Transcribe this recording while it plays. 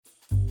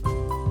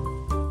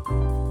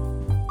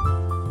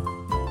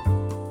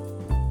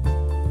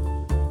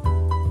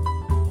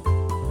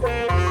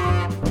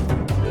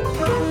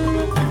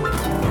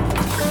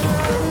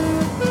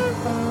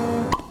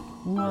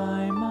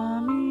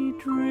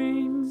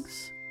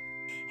Drinks.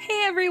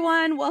 Hey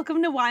everyone,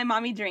 welcome to Why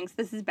Mommy Drinks.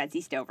 This is Betsy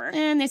Stover.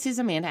 And this is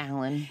Amanda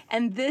Allen.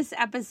 And this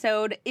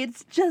episode,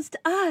 it's just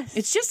us.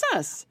 It's just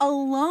us.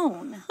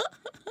 Alone.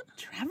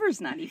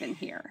 Trevor's not even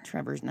here.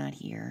 Trevor's not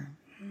here.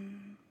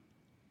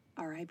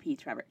 R.I.P.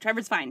 Trevor.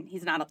 Trevor's fine.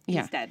 He's not.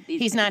 He's dead.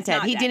 He's not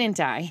dead. He didn't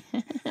die.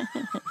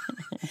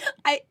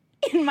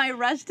 In my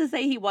rush to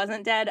say he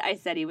wasn't dead, I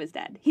said he was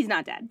dead. He's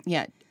not dead.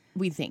 Yeah,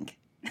 we think.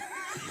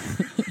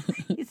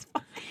 He's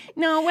fine.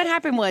 No, what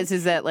happened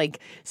is that,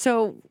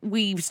 so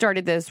we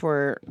started this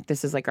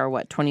this is our,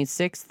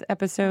 26th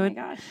episode? Oh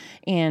my gosh.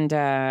 And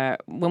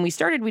when we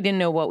started, we didn't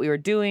know what we were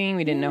doing.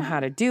 We didn't know how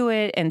to do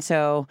it. And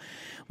so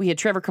we had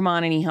Trevor come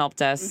on and he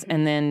helped us. Mm-hmm.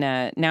 And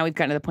then now we've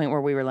gotten to the point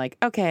where we were like,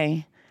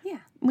 okay.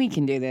 We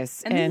can do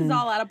this. And this is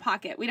all out of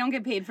pocket. We don't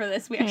get paid for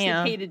this. We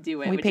actually pay to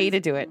do it. We pay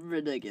to do it.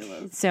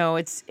 Ridiculous. So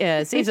it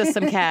saves us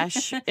some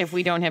cash if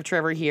we don't have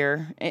Trevor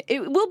here.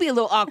 It will be a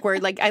little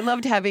awkward. I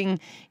loved having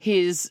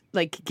his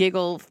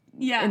giggle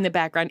in the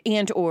background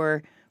and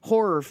or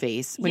horror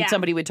face when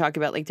somebody would talk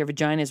about their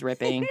vagina's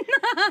ripping.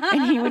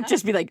 And he would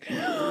just be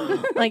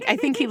I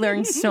think he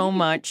learned so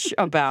much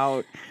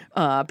about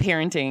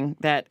parenting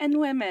that in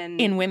women.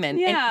 And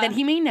that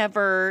he may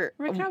never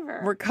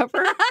recover.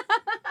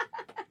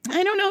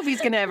 I don't know if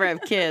he's going to ever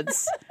have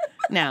kids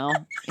now.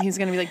 He's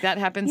going to be that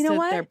happens to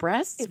their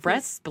breasts?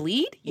 Breasts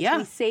bleed? Yeah.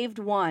 We saved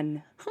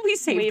one. We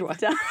saved one.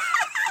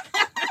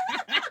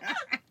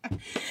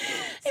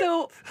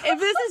 So if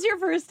this is your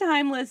first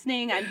time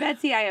listening, I'm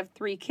Betsy. I have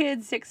 3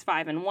 kids, 6,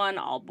 5, and 1,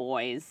 all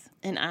boys.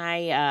 And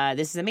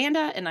this is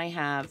Amanda, and I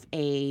have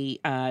a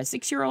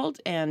 6-year-old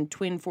and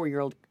twin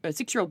 4-year-old, a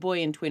 6-year-old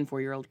boy and twin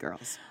 4-year-old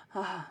girls.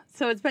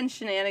 So it's been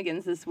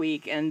shenanigans this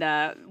week, and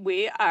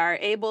we are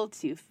able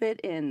to fit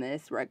in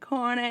this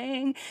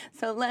recording.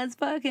 So let's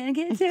fucking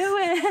get to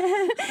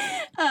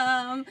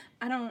it.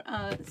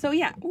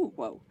 Ooh,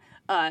 whoa.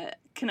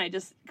 Can I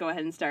just go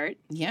ahead and start?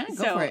 Yeah,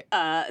 go for it.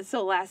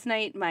 So last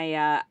night,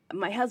 my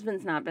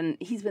husband's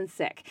he's been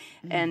sick,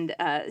 and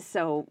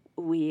so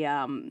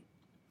my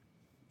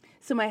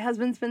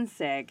husband's been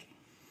sick,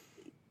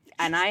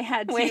 and I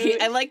had to.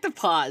 Wait, I like the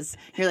pause.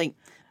 You're like,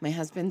 my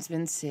husband's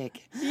been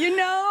sick.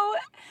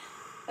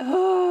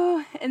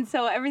 Oh, and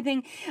so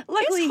everything.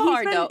 Luckily, it's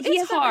hard though.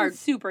 It's hard. Been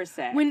super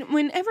sick.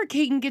 Whenever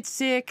Kaiten gets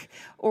sick,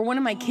 or one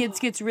of my kids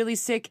gets really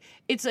sick,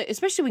 it's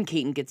especially when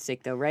Kaiten gets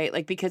sick though,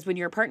 right? Because when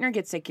your partner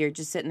gets sick, you're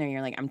just sitting there.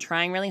 You're like, I'm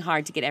trying really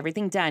hard to get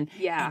everything done.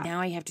 Yeah. And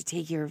now I have to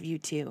take care of you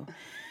too.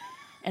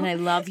 And I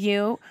love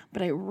you,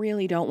 but I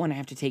really don't want to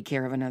have to take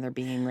care of another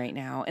being right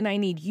now. And I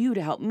need you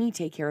to help me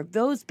take care of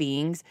those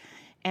beings.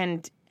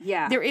 And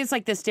there is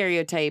this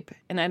stereotype,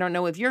 and I don't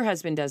know if your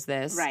husband does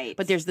this, right?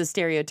 But there's the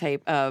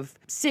stereotype of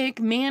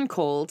sick, man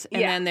cold,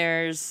 and then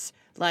there's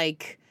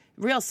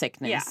real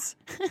sickness.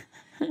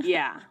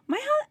 Yeah.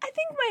 I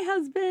think my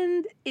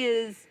husband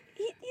is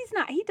he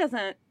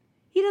doesn't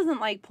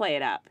play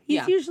it up.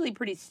 He's usually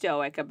pretty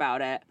stoic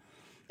about it,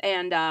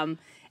 and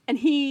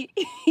he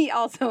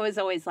also is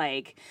always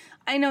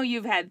I know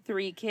you've had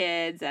 3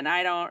 kids, and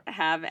I don't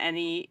have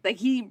any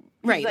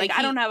Right,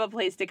 I don't have a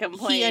place to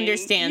complain. He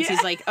understands. Yeah.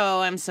 He's like,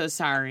 oh, I'm so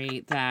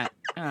sorry that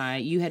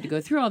you had to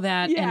go through all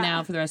that, and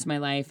now for the rest of my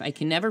life, I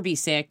can never be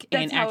sick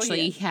and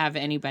actually have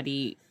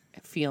anybody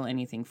feel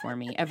anything for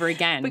me ever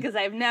again. Because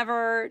I've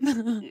never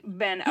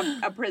been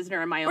a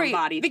prisoner in my own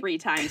body 3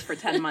 times for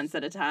 10 months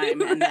at a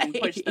time and then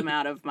pushed them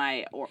out of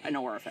an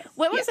orifice.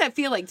 What does that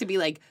feel like to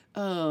be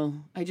oh,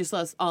 I just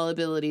lost all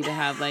ability to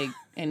have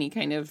any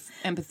kind of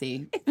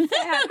empathy?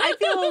 I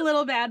feel a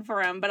little bad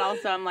for him, but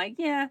also I'm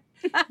yeah.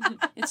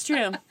 It's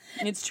true.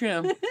 It's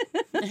true.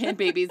 I had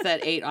babies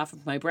that ate off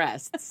of my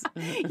breasts.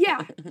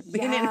 Yeah. And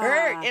it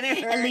hurt.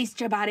 At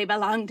least your body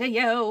belonged to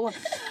you.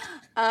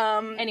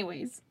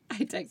 Anyways,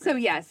 I digress. So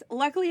yes,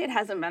 luckily it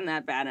hasn't been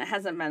that bad. It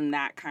hasn't been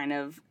that kind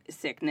of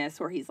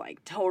sickness where he's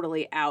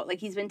totally out.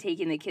 He's been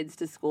taking the kids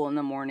to school in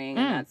the morning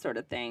and that sort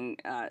of thing.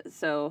 Or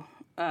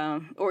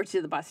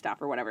to the bus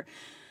stop or whatever.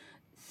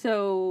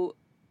 So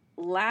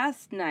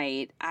last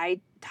night I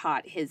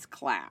taught his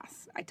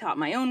class. I taught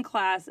my own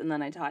class and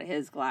then I taught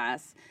his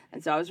class.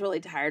 And so I was really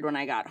tired when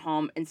I got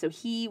home. And so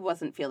he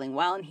wasn't feeling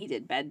well and he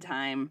did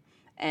bedtime.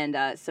 And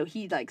so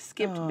he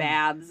skipped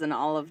baths and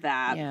all of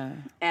that. Yeah.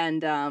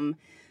 And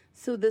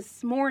so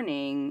this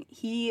morning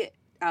we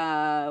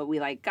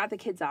got the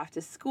kids off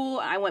to school.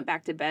 I went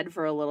back to bed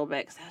for a little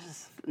bit because I was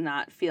just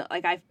not feel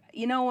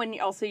when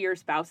also your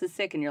spouse is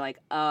sick and you're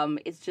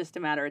it's just a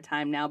matter of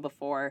time now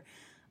before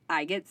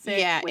I get sick.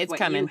 Yeah, with it's what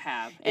coming. You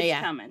have. It's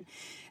coming.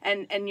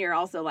 And you're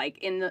also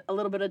in a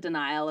little bit of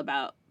denial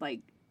about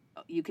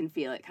you can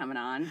feel it coming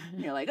on.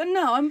 And you're oh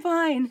no, I'm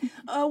fine.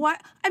 Why?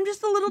 I'm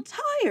just a little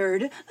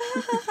tired.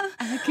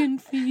 I can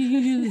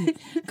feel it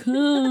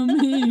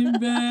coming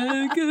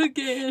back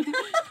again.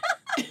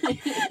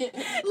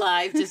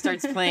 Live just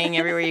starts playing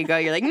everywhere you go.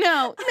 You're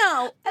no.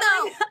 I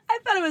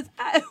thought it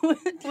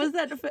was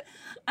that.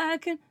 I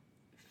can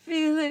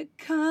feel it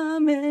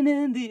coming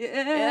in the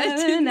air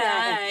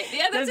tonight.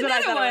 Yeah, that's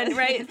another one,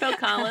 right? Phil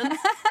Collins.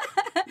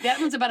 That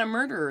one's about a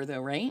murderer,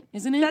 though, right?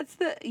 Isn't it?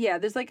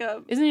 There's like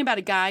a... Isn't it about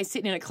a guy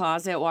sitting in a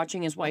closet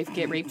watching his wife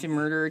get raped and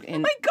murdered? And oh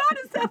my God,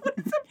 is that what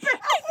it's about?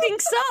 I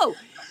think so.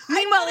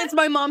 Meanwhile, it's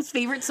my mom's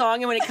favorite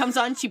song, and when it comes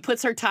on, she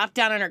puts her top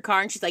down in her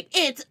car, and she's like,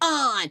 it's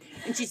on!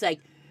 And she's like,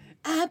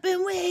 I've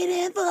been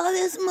waiting for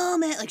this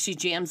moment. Like, she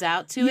jams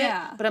out to it.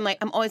 But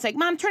I'm always like,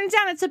 Mom, turn it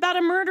down. It's about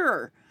a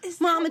murderer.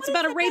 Mom, it's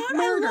about a rape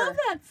murder. I love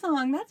that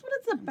song. That's what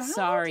it's about.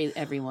 Sorry,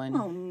 everyone.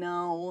 Oh,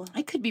 no.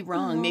 I could be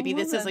wrong. Maybe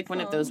this is like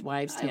one of those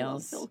wives' tales. I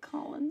love Phil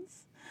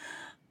Collins.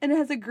 And it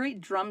has a great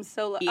drum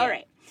solo. Yeah. All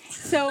right.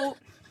 So,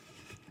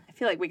 I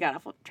feel like we got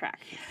off track.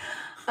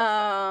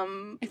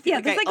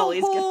 There's like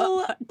a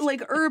whole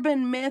like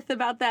urban myth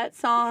about that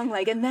song.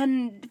 Like, and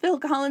then Phil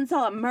Collins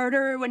saw a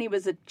murderer when he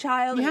was a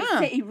child.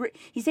 And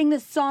he sang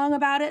this song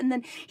about it, and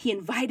then he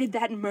invited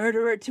that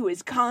murderer to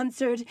his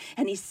concert,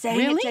 and he sang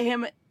it to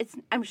him.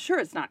 I'm sure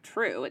it's not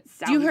true. It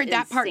sounds. You heard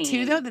that part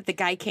too, though, that the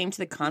guy came to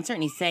the concert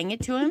and he sang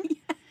it to him.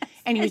 Yes.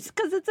 And he was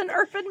because it's an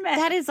urban myth.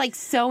 That is like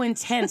so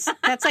intense.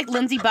 That's like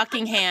Lindsey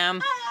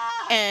Buckingham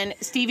and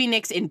Stevie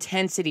Nicks'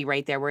 intensity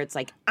right there, where it's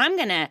like, I'm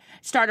going to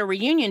start a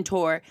reunion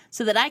tour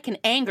so that I can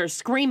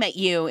scream at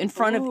you in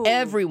front of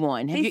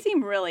everyone. They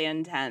seem really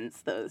intense,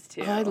 those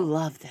two. Oh, I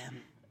love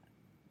them.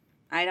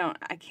 I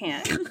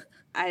can't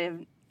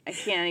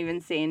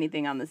even say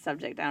anything on the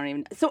subject.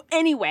 So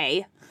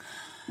anyway...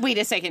 Wait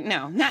a second.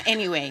 No, not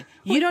anyway.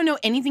 You don't know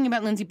anything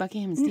about Lindsey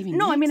Buckingham and Stevie Nicks?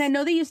 No, I mean, I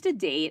know they used to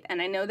date,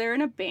 and I know they're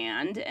in a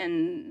band,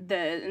 and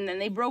then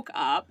they broke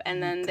up,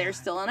 and then they're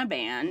still in a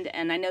band,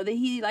 and I know that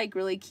he, like,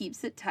 really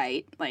keeps it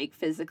tight, like,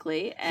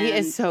 physically. And he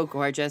is so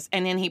gorgeous.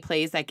 And then he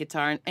plays that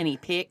guitar, and he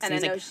picks. And I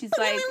know she's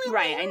like,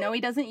 right, I know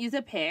he doesn't use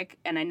a pick,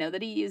 and I know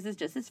that he uses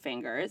just his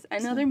fingers. I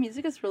know their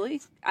music is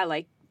really, I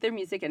like their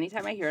music.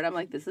 Anytime I hear it, I'm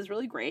like, this is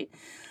really great.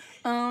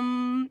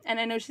 And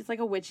I know she's like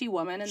a witchy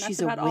woman, and that's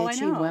about all I know.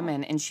 She's a witchy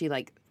woman, and she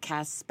like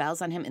casts spells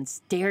on him and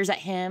stares at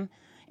him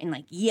and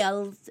like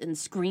yells and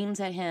screams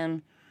at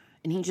him,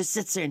 and he just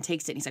sits there and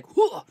takes it. And he's like,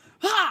 hoo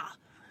ha,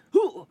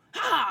 hoo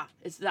ha.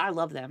 I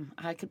love them.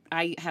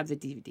 I have the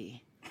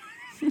DVD.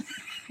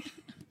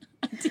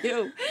 I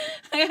do.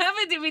 I have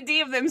a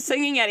DVD of them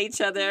singing at each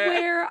other.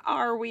 Where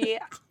are we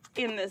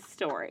in this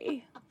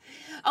story?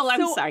 Oh,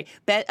 I'm sorry.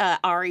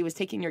 Ari was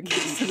taking your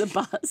kids to the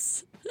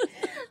bus.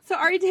 So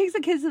Ari takes the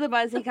kids to the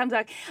bus. He comes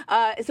back.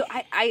 So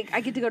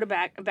I get to go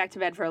back to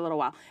bed for a little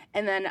while,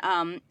 and then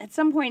at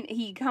some point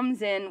he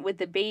comes in with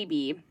the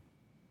baby,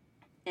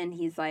 and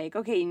he's like,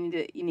 "Okay,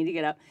 you need to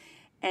get up,"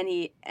 and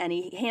he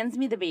hands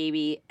me the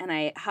baby, and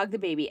I hug the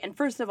baby. And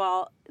first of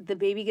all, the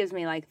baby gives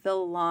me like the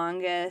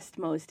longest,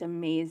 most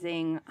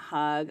amazing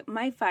hug.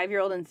 My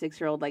 5-year-old and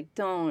 6-year-old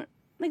don't.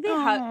 Like, they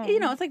hug,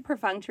 it's like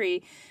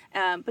perfunctory,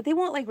 but they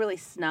won't, like, really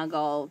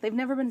snuggle. They've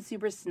never been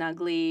super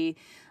snuggly,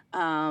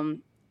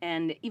 and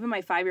even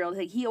my 5-year-old,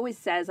 like, he always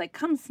says, like,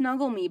 come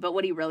snuggle me, but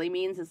what he really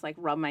means is, like,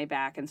 rub my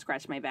back and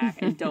scratch my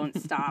back and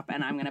don't stop,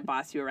 and I'm going to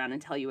boss you around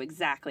and tell you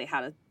exactly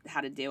how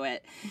to do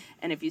it,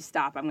 and if you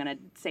stop, I'm going to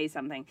say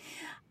something.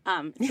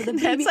 So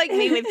that's like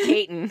me with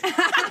Peyton.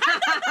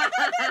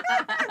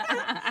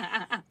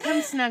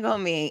 Come snuggle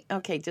me.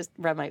 Okay, just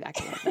rub my back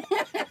a little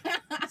bit.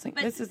 Like,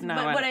 this is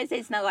not. But when I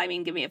say snuggle, I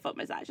mean give me a foot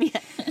massage.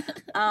 Yeah.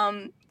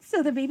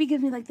 So the baby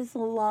gives me like this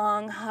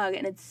long hug,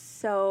 and it's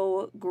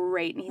so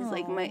great. And he's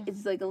like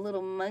it's like a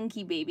little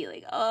monkey baby.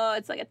 Like, oh,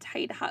 it's like a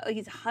tight hug. Like,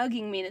 he's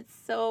hugging me, and it's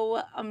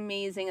so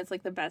amazing. It's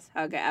like the best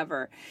hug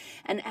ever.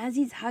 And as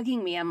he's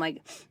hugging me, I'm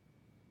like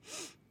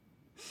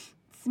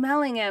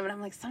smelling him, and I'm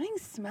like, something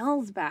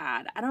smells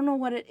bad. I don't know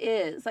what it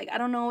is. Like, I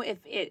don't know if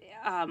it.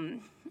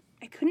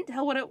 I couldn't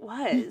tell what it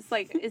was.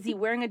 Like, is he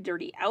wearing a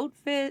dirty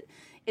outfit?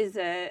 Is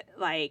it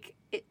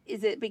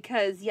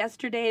because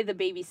yesterday the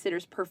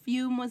babysitter's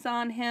perfume was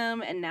on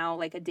him, and now,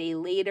 like, a day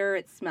later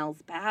it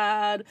smells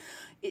bad?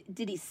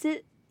 Did he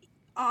sit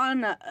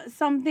on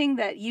something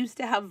that used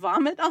to have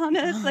vomit on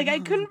it? Like, I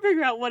couldn't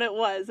figure out what it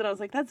was, and I was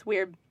like, that's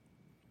weird.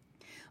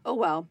 Oh,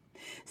 well.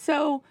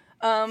 So,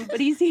 but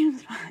he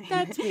seems fine.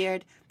 That's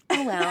weird.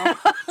 Oh, well.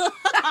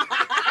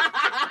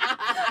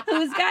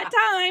 Who's got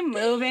time?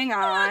 Moving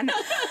on.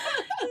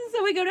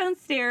 So we go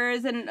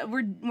downstairs, and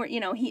we're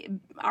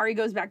Ari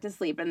goes back to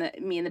sleep, and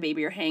me and the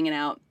baby are hanging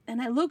out.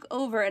 And I look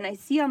over, and I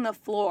see on the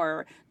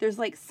floor, there's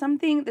like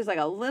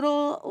a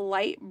little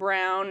light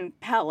brown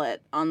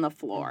pellet on the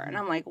floor. And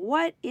I'm like,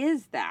 what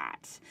is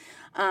that?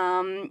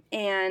 And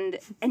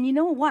you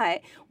know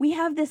what? We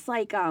have this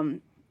like,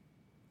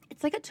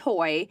 it's like a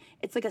toy.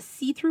 It's like a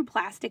see-through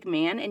plastic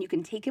man, and you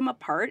can take him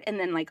apart, and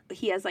then like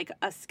he has like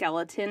a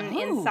skeleton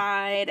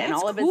inside, and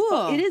all of his.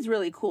 It is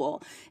really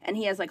cool, and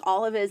he has like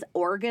all of his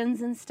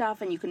organs and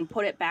stuff, and you can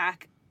put it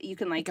back. You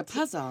can like a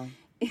puzzle,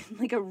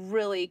 like a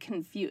really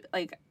confused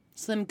like.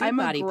 Slim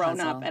Goodbody I'm a grown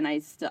puzzle. Up, and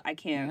I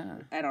can't.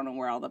 Yeah. I don't know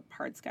where all the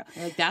parts go.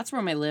 Like, that's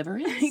where my liver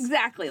is.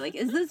 Exactly. Like,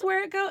 is this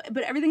where it goes?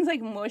 But everything's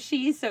like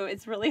mushy, so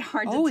it's really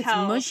hard to tell. Oh, it's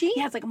mushy?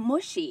 Yeah, it's like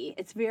mushy.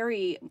 It's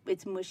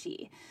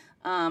mushy.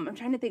 I'm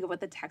trying to think of what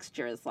the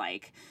texture is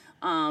like.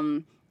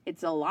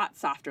 it's a lot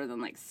softer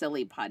than like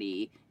silly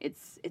putty.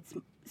 It's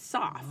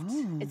soft.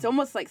 Oh. It's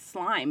almost like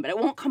slime, but it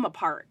won't come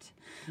apart.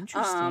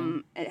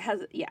 Interesting. It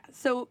has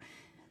So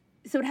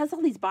it has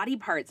all these body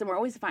parts, and we're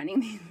always finding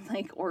these,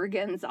 like,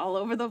 organs all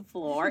over the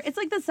floor. It's,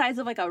 like, the size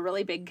of, like, a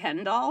really big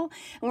Ken doll.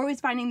 And we're always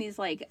finding these,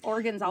 like,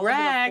 organs all over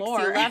the floor.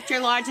 You left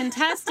your large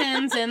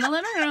intestines in the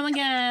living room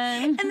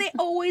again. And they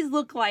always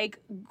look like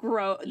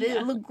gross.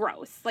 They look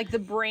gross. Like, the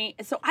brain.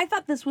 So I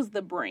thought this was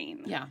the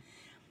brain. Yeah.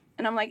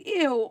 And I'm like,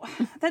 ew,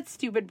 that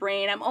stupid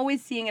brain. I'm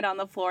always seeing it on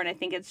the floor, and I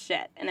think it's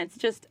shit. And it's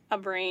just a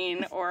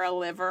brain or a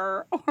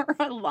liver or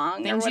a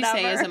lung or whatever. Things you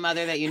say as a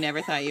mother that you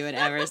never thought you would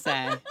ever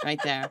say. Right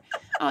there.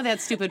 Oh,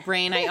 that stupid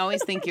brain. I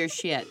always think you're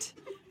shit.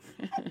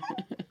 I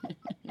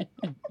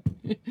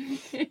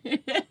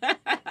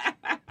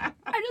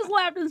just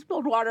laughed and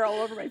spilled water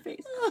all over my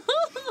face.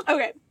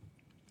 Okay.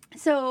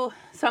 So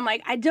I'm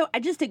like, I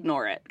just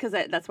ignore it because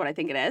that's what I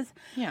think it is.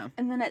 Yeah.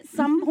 And then at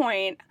some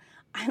point,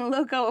 I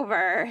look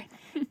over,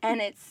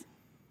 and it's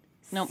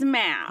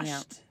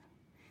smashed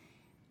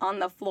on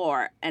the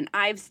floor, and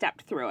I've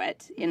stepped through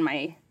it in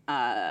my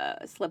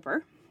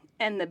slipper,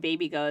 and the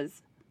baby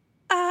goes,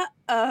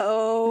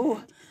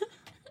 uh-oh,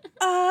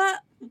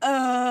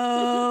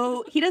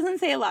 uh-oh. He doesn't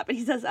say a lot, but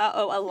he says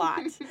uh-oh a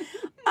lot.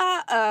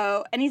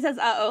 Uh-oh. And he says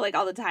uh-oh, like,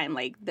 all the time.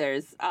 Like,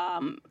 there's,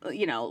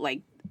 like,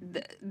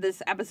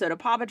 this episode of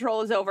Paw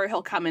Patrol is over,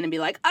 he'll come in and be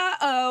like,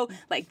 uh-oh.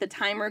 Like, the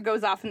timer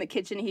goes off in the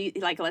kitchen. He,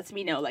 like, lets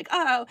me know, like,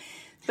 uh-oh.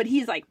 But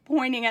he's, like,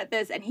 pointing at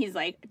this, and he's,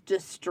 like,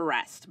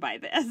 distressed by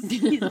this.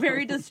 He's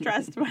very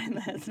distressed by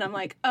this. And I'm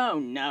like, oh,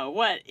 no,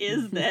 what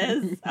is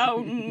this?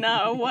 Oh,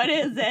 no, what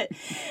is it?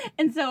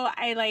 And so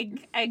I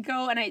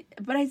go, and I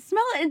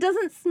smell it.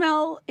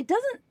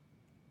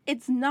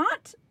 It's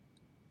not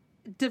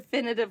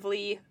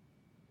definitively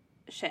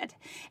shit.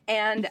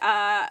 And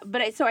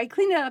so I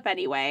cleaned it up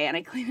anyway, and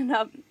I cleaned it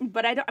up,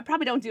 but I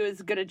probably don't do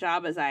as good a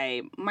job as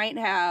I might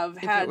have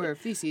if had. It were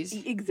feces.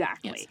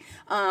 Exactly.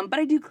 Yes. But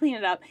I do clean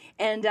it up,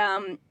 and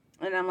I'm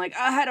like,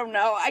 I don't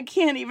know, I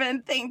can't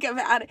even think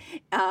about it.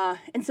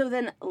 And so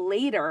then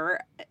later,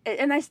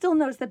 and I still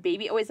notice the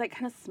baby always, like,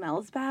 kind of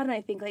smells bad, and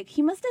I think, like,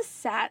 he must have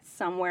sat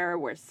somewhere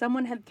where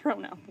someone had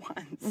thrown up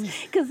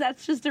once, because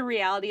that's just a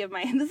reality of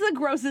my. This is the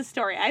grossest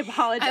story. I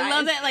apologize. I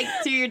love that, like,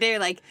 through your day,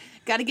 like,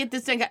 got to get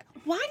this done.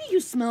 Why do you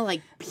smell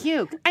like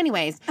puke?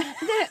 Anyways,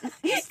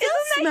 you still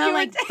smell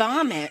like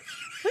vomit.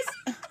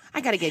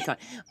 I gotta get going.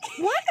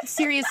 What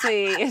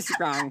seriously is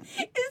wrong? Is your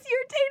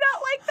day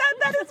not like that?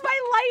 That is my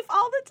life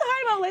all the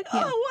time. I'm like,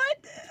 oh,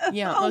 what?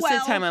 Yeah, most of the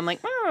time I'm like,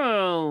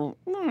 oh,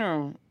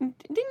 didn't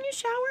you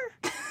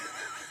shower?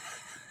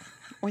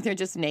 Or they're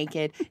just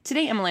naked.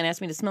 Today, Emmeline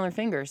asked me to smell her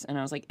fingers, and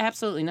I was like,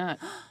 absolutely not.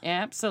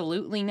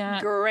 Absolutely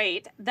not.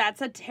 Great.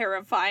 That's a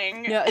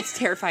terrifying. No, it's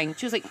terrifying.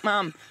 She was like,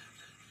 Mom,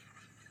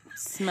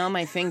 smell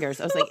my fingers.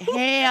 I was like,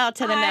 hell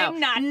to the no. I'm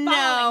not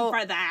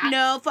falling for that.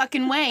 No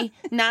fucking way.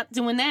 Not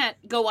doing that.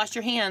 Go wash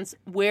your hands.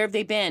 Where have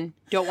they been?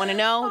 Don't want to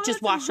know? Just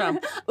wash them.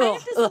 I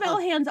have to smell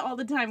hands all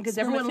the time because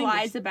everyone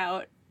lies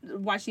about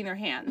washing their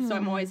hands. So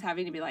I'm always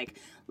having to be like,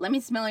 let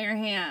me smell your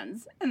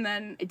hands. And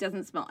then it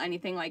doesn't smell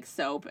anything like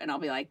soap. And I'll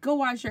be like, go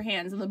wash your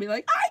hands. And they'll be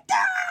like, I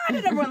did!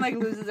 And everyone, like,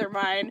 loses their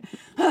mind.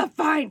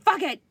 Fine,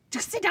 fuck it.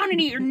 Just sit down and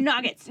eat your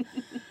nuggets.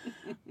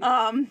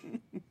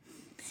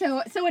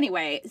 So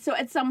anyway, so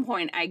at some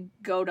point I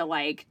go to,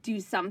 like, do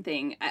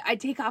something. I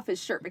take off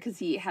his shirt because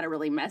he had a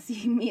really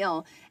messy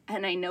meal,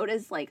 and I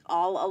notice, like,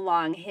 all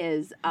along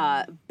his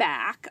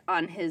back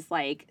on his,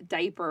 like,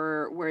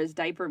 diaper, where his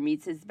diaper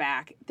meets his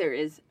back, there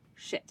is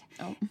shit.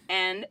 Oh.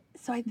 And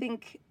so I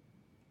think,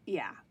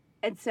 yeah.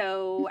 And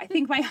so I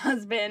think my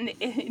husband,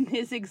 in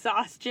his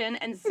exhaustion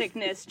and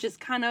sickness,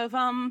 just kind of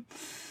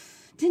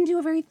didn't do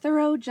a very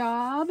thorough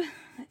job,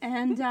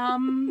 and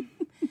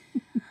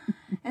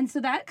and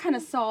so that kind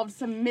of solved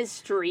some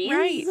mysteries.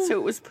 Right. So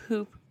it was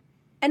poop.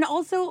 And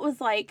also it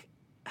was like,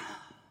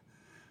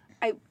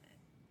 I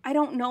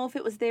don't know if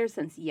it was there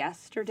since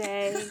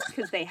yesterday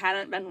because they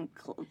hadn't been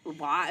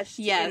washed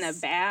in a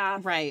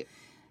bath. Right.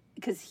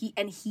 Because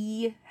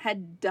he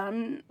had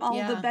done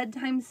all the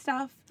bedtime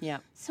stuff. Yeah.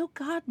 So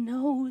God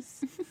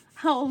knows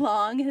how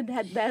long it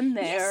had been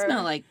there. You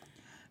smell like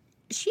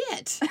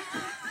shit.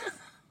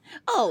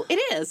 Oh, it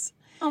is.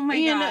 Oh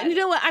my God. You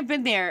know what? I've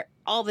been there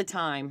all the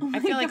time. I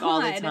feel like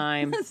all the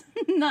time. That's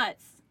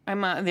nuts.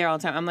 I'm there all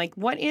the time. I'm like,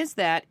 what is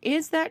that?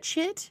 Is that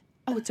shit?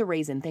 Oh, it's a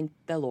raisin. Thank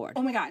the Lord.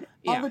 Oh my God.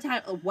 Yeah. All the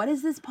time. What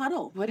is this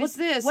puddle? What is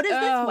this? What is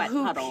this wet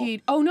puddle?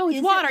 Peed? Oh no,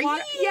 it's water.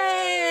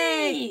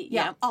 Yay!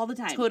 Yeah, all the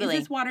time. Totally.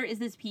 Is this water? Is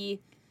this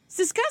pee? It's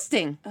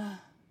disgusting.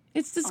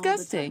 It's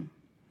disgusting.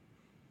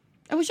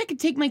 I wish I could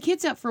take my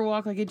kids out for a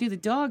walk like I do the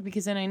dog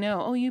because then I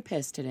know, oh, you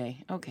pissed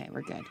today. Okay,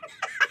 we're good.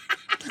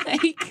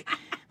 Like,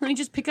 let me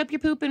just pick up your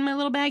poop in my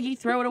little baggie,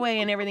 throw it away,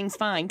 and everything's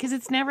fine. Because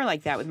it's never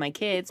like that with my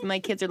kids. My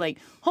kids are like,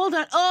 hold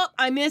on. Oh,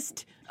 I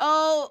missed.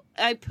 Oh,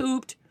 I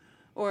pooped.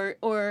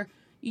 Or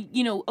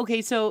you know,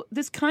 okay, so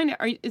this kind of,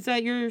 is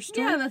that your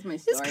story? Yeah, that's my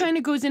story. This kind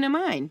of goes into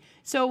mine.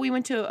 So we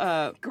went to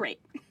a great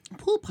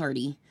pool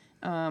party,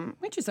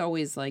 which is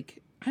always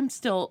like, I'm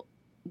still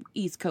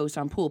East Coast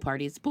on pool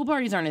parties. Pool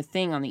parties aren't a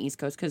thing on the East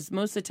Coast because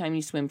most of the time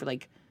you swim for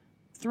like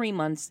 3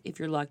 months if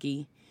you're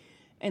lucky,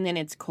 and then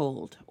it's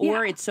cold.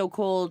 Or it's so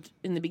cold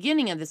in the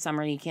beginning of the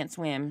summer you can't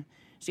swim,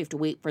 so you have to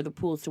wait for the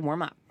pools to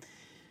warm up.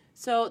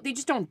 So they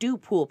just don't do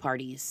pool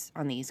parties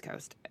on the East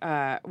Coast.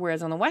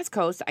 Whereas on the West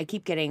Coast, I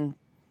keep getting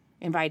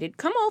invited,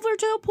 come over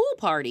to a pool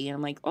party. And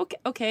I'm like,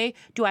 okay.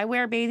 Do I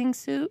wear a bathing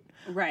suit?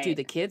 Right. Do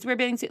the kids wear a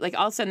bathing suit? Like,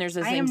 all of a sudden, there's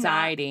this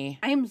anxiety.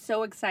 I am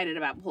so excited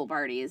about pool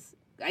parties.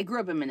 I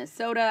grew up in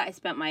Minnesota. I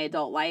spent my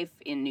adult life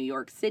in New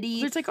York City.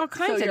 There's like all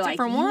kinds of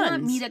different ones. You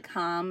want me to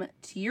come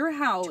to your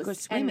house to go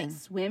swimming. And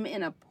swim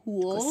in a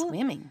pool? Go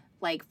swimming.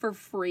 Like, for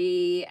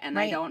free, and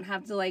I don't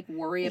have to, like,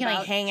 worry about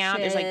like, hang out.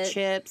 shit. There's, like,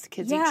 chips.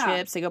 Kids eat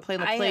chips. They go play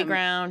on the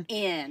playground.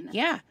 In.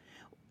 Yeah.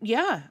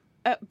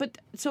 But,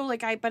 so,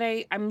 like,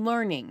 I'm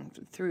learning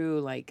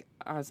through, like,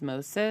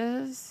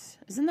 osmosis.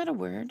 Isn't that a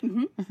word?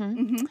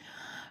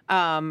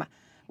 Mm-hmm.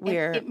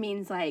 Where it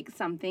means, like,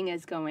 something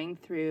is going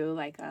through,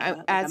 like,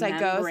 as I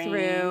go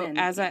through,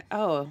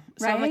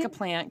 sound like a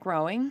plant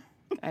growing.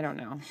 I don't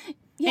know.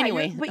 Yeah,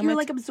 anyway, you're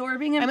like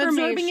absorbing information. I'm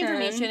absorbing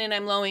information and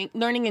I'm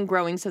learning and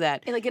growing so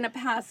that... Like in a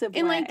passive way.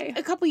 In like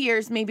a couple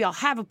years, maybe I'll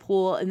have a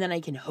pool and then I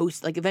can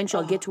host... Like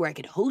eventually I'll get to where I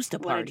could host a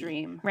party. What a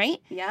dream.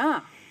 Right? Yeah.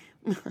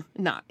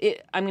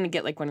 I'm going to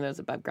get like one of those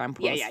above ground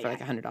pools for like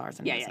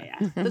 $100.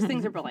 Yeah. Those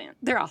things are brilliant.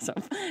 They're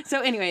awesome.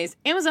 So anyways,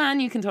 Amazon,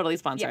 you can totally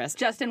sponsor us.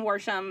 Justin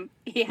Worsham,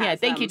 he has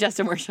thank you,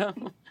 Justin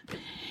Worsham.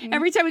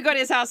 Every time we go to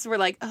his house, we're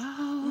like,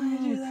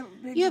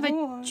 you have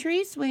a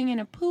tree swing in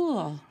a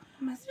pool.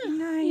 Must be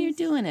nice. You're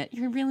doing it.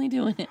 You're really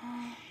doing it.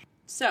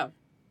 So,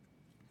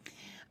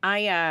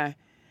 I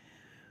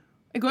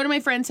go to my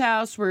friend's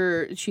house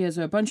where she has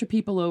a bunch of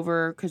people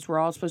over because we're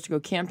all supposed to go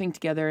camping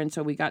together. And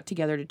so we got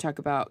together to talk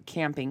about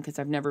camping because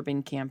I've never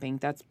been camping.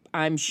 That's,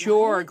 I'm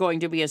sure, going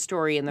to be a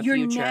story in the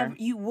future.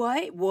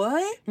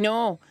 What?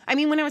 No. I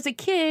mean, when I was a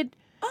kid,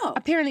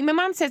 apparently my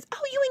mom says,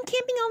 you went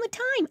camping all the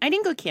time. I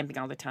didn't go camping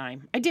all the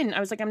time. I didn't. I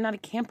was like, I'm not a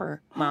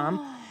camper,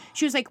 Mom.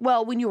 She was like,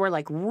 well, when you were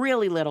like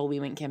really little, we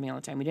went camping all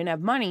the time. We didn't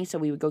have money, so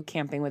we would go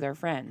camping with our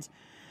friends.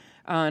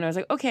 And I was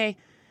like, okay.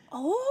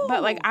 Oh.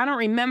 But like, I don't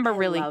remember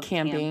really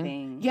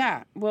camping.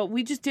 Yeah. Well,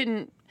 we just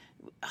didn't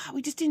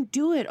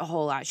do it a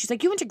whole lot. She's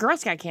like, you went to Girl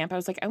Scout camp. I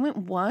was like, I went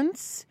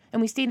once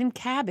and we stayed in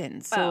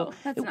cabins. So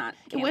that's not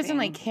camping. It wasn't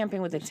like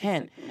camping with a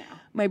tent. Like, no.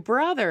 My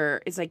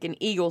brother is like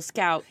an Eagle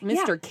Scout,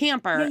 Mr.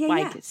 Camper,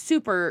 like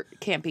super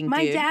camping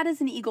my dude. My dad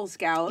is an Eagle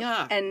Scout.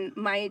 Yeah. And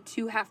my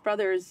 2 half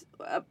brothers,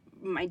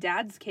 my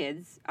dad's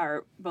kids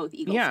are both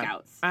Eagle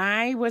Scouts.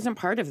 I wasn't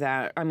part of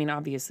that. I mean,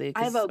 obviously,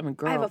 because I'm a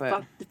girl. I have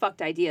a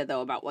fucked idea,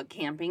 though, about what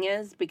camping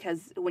is,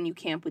 because when you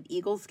camp with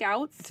Eagle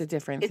Scouts... It's a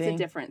different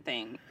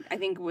thing. I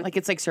think with... Like,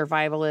 it's like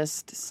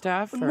survivalist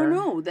stuff? Or?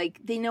 No. Like,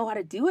 they know how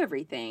to do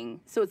everything.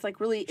 So it's like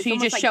really... So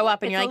you just show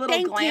up and you're like,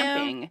 thank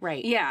glamping. You.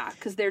 Right. Yeah,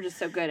 because they're just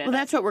so good at it. Well,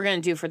 that's what we're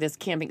going to do for this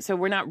camping. So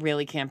we're not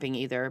really camping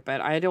either,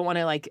 but I don't want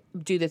to, like,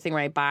 do the thing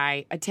where I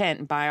buy a tent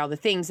and buy all the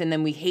things and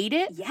then we hate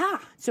it. Yeah.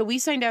 So we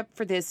signed up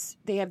for this.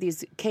 They have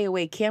these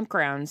KOA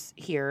campgrounds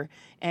here,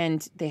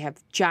 and they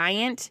have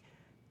giant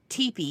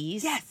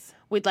teepees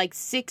with like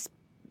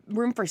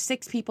room for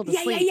 6 people to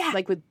sleep,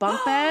 like with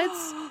bunk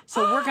beds.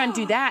 So we're gonna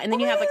do that, and then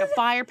you have like a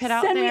fire pit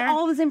out there. Send me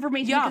all this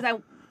information because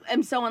I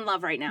am so in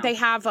love right now. They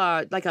have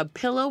like a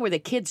pillow where the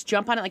kids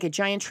jump on it like a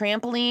giant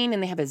trampoline,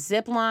 and they have a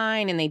zip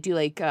line, and they do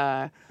like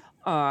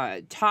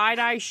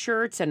tie-dye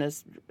shirts and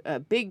a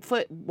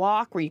Bigfoot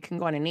walk where you can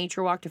go on a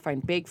nature walk to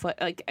find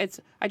Bigfoot. Like,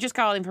 I just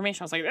got all the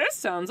information. I was like, this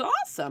sounds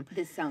awesome.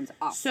 This sounds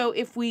awesome. So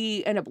if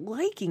we end up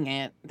liking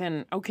it,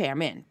 then okay,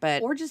 I'm in.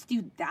 But or just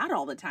do that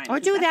all the time. Or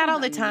do that all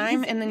the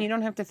time, and then you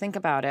don't have to think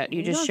about it.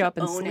 You just show up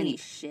and sleep. Any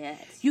shit.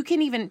 You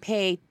can even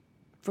pay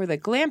for the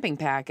glamping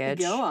package.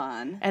 Go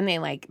on. And they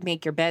like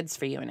make your beds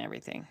for you and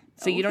everything.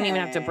 So you don't even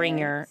have to bring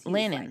your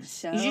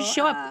linens. Like you just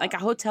show up like a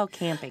hotel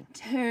camping.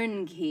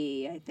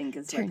 Turnkey, I think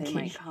is what they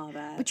might call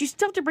that. But you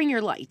still have to bring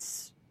your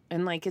lights.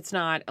 And like it's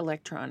not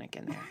electronic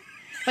in there.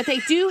 But they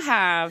do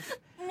have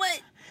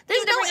what?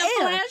 There's no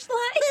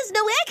flashlight. There's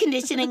no air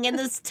conditioning in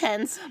this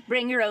tent.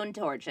 Bring your own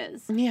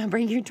torches. Yeah,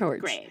 bring your torch.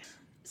 Great.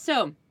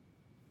 So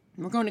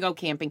we're going to go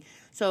camping.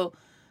 So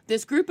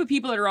this group of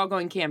people that are all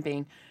going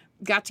camping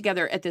got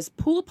together at this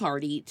pool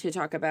party to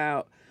talk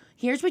about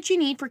here's what you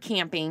need for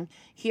camping.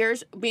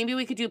 Maybe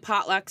we could do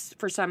potlucks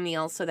for some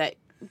meals so that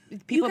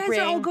people You guys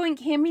are all going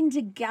camping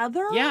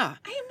together? Yeah.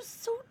 I am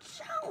so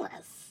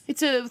jealous.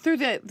 It's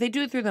they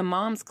do it through the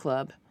Moms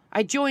Club.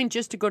 I joined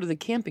just to go to the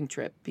camping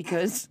trip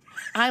because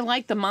I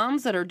like the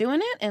moms that are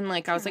doing it. And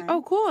like, I was like,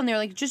 oh, cool. And they're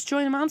like, just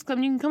join the Moms Club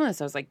and you can come with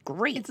us. I was like,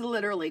 great. It's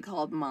literally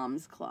called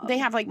Moms Club. They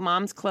have like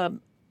Moms Club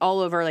all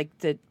over like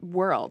the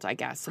world, I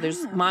guess. So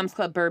there's Moms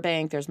Club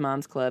Burbank, there's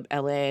Moms Club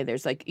LA,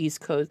 there's like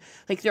East Coast,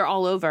 like they're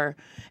all over.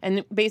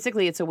 And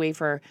basically it's a way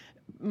for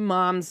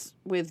moms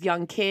with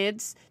young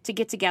kids to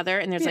get together,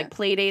 and there's like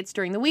play dates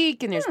during the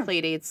week, and there's play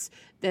dates.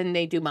 Then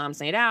they do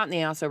Mom's Night Out, and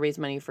they also raise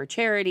money for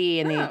charity,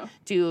 and they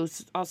do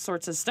all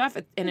sorts of stuff.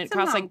 And it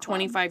costs like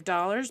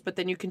 $25, but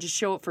then you can just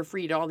show up for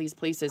free to all these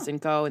places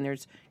and go, and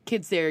there's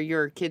kids there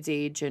your kids'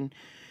 age, and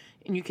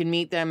and you can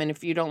meet them. And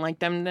if you don't like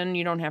them, then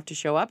you don't have to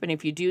show up. And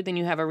if you do, then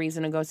you have a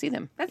reason to go see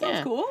them. That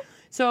sounds cool.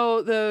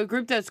 So the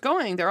group that's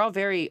going, they're all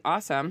very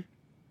awesome.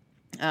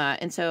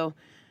 And so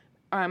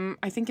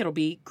I think it'll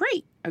be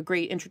great, a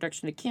great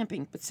introduction to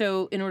camping. But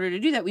so in order to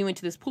do that, we went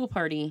to this pool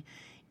party.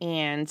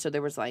 And so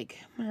there was like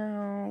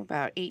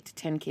about 8 to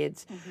 10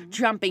 kids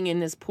jumping in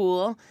this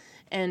pool.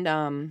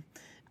 And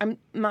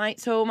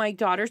my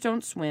daughters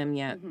don't swim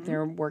yet.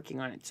 They're working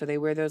on it. So they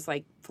wear those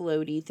like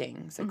floaty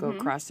things that go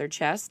across their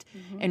chest.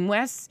 And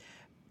Wes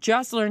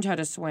just learned how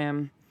to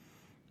swim,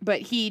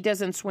 but he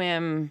doesn't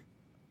swim.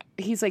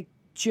 He's like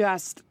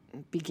just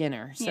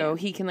beginner. So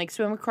he can like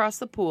swim across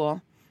the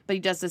pool, but he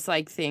does this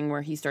like thing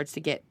where he starts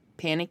to get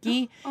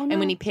panicky. Oh, no. And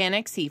when he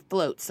panics, he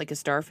floats like a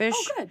starfish.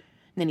 Oh, good.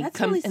 And then he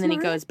comes, really and then he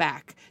goes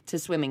back to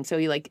swimming. So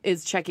he like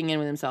is checking in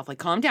with himself, like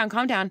calm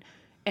down,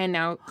 and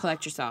now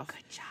collect yourself.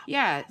 Good job.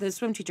 Yeah, the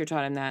swim teacher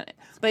taught him that.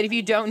 But if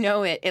you don't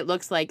know it, it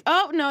looks like,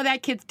 oh no,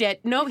 that kid's dead.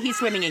 No, he's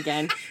swimming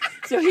again.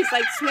 So he's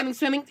like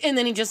swimming, and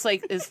then he just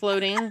like is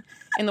floating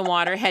in the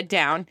water, head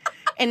down,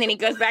 and then he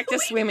goes back to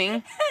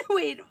swimming.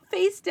 Wait,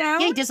 face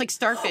down? Yeah, he does like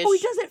starfish. Oh, he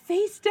does it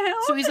face down.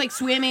 So he's like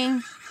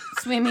swimming,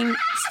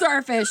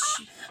 starfish.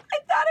 I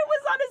thought it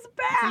was on his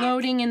back.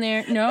 Floating in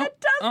there. No. That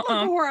does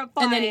look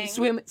horrifying. And then he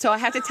swim. So I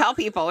have to tell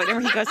people whenever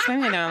he goes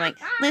swimming, I'm like,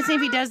 listen,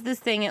 if he does this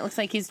thing, it looks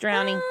like he's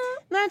drowning.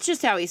 That's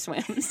just how he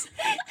swims.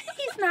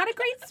 He's not a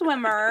great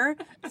swimmer.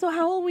 So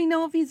how will we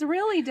know if he's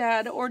really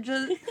dead or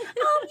just...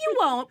 you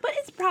won't, but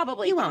it's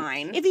probably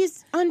fine. If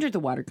he's under the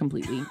water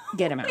completely,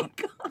 get him out.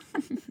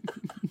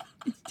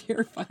 It's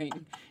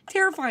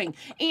terrifying.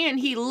 And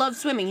he loves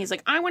swimming. He's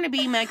like, I want to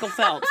be Michael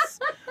Phelps.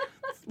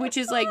 Which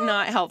is, like,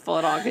 not helpful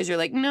at all because you're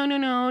like,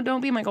 no,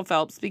 don't be Michael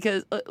Phelps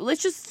because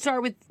let's just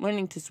start with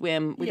learning to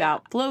swim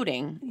without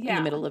floating in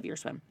the middle of your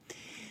swim.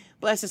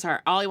 Bless his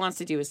heart. All he wants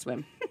to do is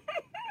swim.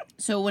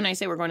 So when I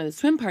say we're going to the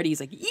swim party,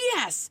 he's like,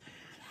 yes!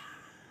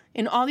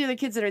 And all the other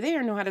kids that are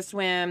there know how to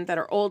swim that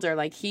are older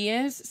like he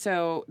is.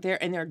 So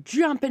they're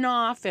jumping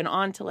off and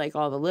onto, like,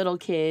 all the little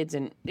kids.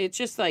 And it's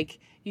just, like,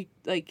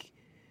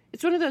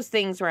 it's one of those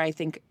things where I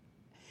think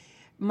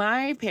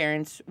my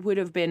parents would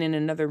have been in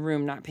another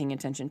room not paying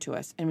attention to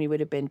us, and we would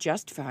have been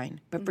just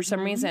fine. But for some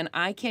reason,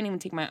 I can't even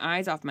take my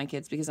eyes off my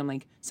kids because I'm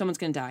like, someone's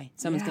going to die.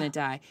 Someone's going to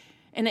die.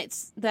 And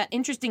it's that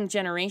interesting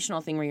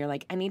generational thing where you're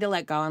like, I need to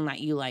let go and let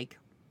you, like,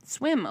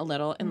 swim a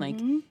little and, like,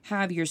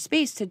 have your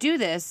space to do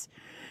this.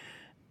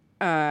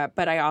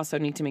 But I also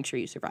need to make sure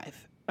you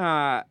survive.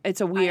 It's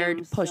a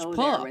weird push-pull. I'm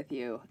so there with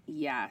you.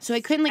 Yeah. So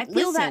I couldn't, like, I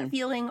feel listen. that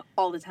feeling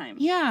all the time.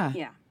 Yeah.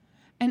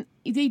 And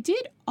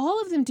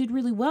all of them did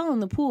really well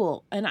in the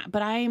pool.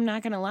 But I am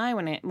not going to lie,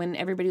 when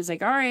everybody was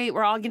like, all right,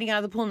 we're all getting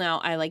out of the pool now,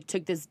 I like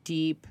took this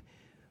deep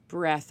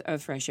breath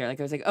of fresh air. Like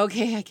I was like,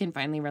 okay, I can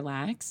finally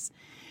relax.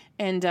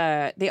 And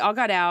they all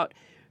got out.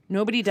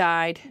 Nobody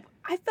died.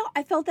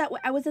 I felt that way.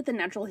 I was at the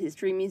Natural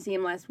History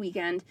Museum last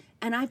weekend,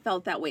 and I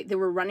felt that way. They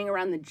were running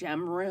around the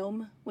gem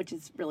room, which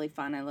is really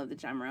fun. I love the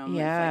gem room.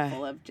 Yeah. It's like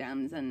full of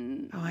gems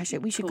and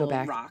we should go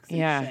back. Rocks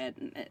and shit.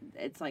 And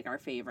it's like our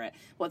favorite.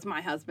 Well, it's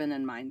my husband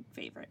and my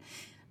favorite.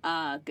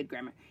 Good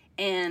grammar.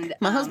 And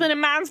my husband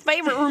and mine's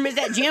favorite room is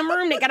that gem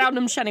room. They got all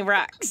them shiny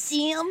rocks.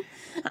 Gem.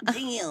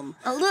 I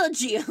love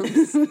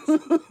gems.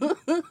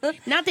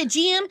 Not the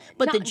gym,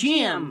 but the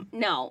gym.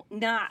 No,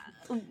 not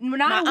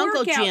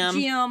Uncle Jim.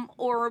 Jim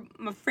or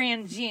my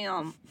friend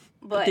Jim,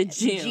 but the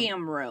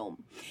gym room.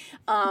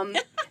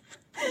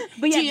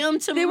 But yeah, Jim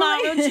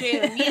tomorrow,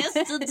 Jim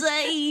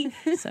yesterday.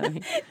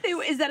 Sorry.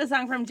 Is that a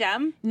song from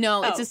Jem?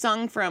 No, it's a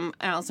song from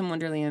Alice in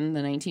Wonderland,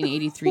 the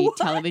 1983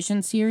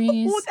 television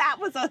series. Oh, that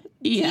was a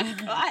deep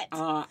cut.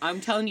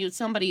 I'm telling you,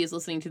 somebody is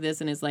listening to this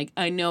and is like,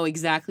 I know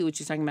exactly what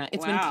she's talking about.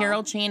 It's when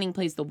Carol Channing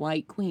plays the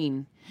White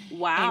Queen.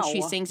 Wow. And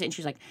she sings it and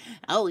she's like,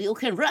 oh, you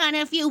can run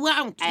if you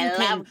want. You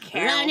can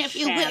run if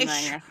you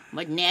wish.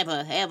 But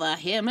never ever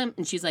him.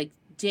 And she's like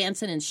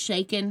dancing and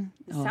shaking.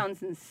 It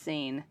sounds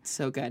insane.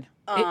 So good.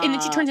 And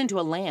then she turns into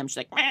a lamb. She's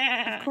like,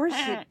 of course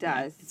it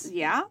does.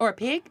 Yeah. Or a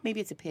pig. Maybe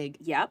it's a pig.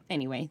 Yep.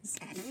 Anyways.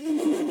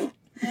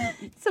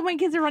 So my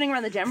kids are running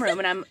around the gym room,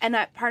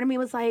 and part of me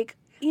was like,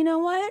 you know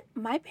what?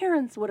 My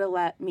parents would have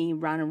let me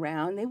run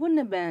around. They wouldn't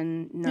have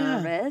been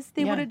nervous.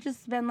 They would have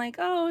just been like,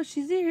 oh,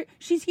 she's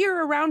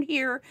here around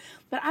here.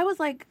 But I was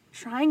like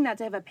trying not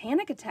to have a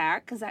panic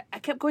attack because I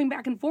kept going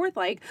back and forth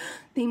like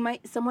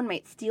someone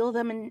might steal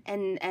them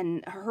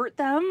and hurt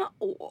them,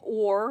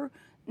 or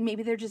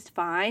maybe they're just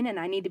fine and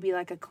I need to be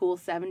like a cool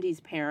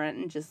 70s parent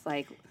and just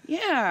like,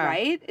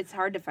 right? It's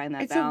hard to find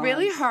that balance. It's a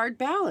really hard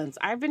balance.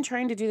 I've been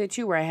trying to do that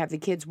too, where I have the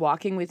kids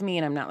walking with me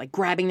and I'm not like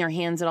grabbing their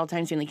hands at all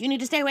times being like, you need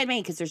to stay with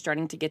me, because they're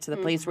starting to get to the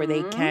place where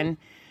they can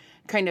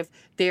kind of,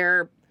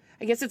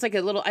 I guess it's like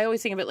a little, I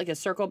always think of it like a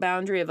circle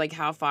boundary of like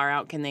how far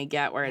out can they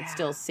get where it's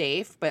still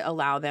safe, but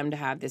allow them to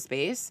have the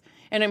space.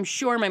 And I'm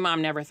sure my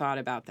mom never thought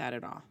about that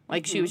at all.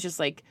 Like she was just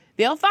like,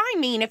 they'll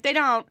find me, and if they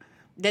don't,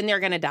 then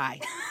they're going to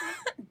die.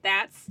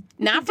 That's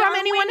not from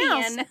anyone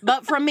else,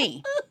 but from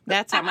me.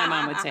 That's how my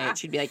mom would say it.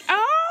 She'd be like,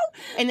 oh!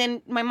 And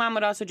then my mom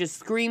would also just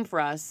scream for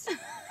us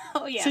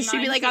Oh, yeah. So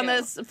she'd be like on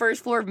the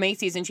first floor of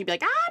Macy's and she'd be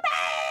like,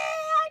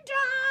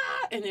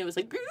 and it was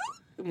like,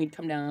 and we'd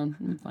come down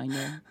and find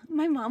her.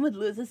 My mom would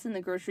lose us in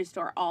the grocery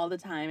store all the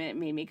time, and it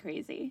made me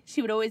crazy.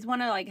 She would always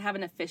want to like have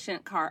an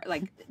efficient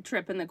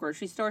trip in the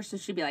grocery store. So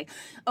she'd be like,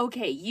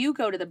 "Okay, you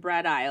go to the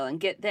bread aisle and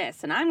get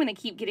this, and I'm going to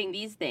keep getting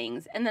these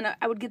things." And then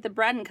I would get the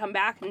bread and come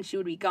back, and she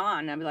would be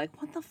gone. And I'd be like,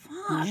 "What the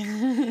fuck?"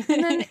 And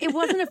then it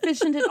wasn't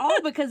efficient at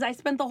all because I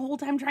spent the whole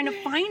time trying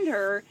to find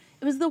her.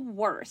 It was the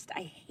worst.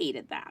 I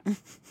hated that.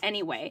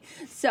 Anyway,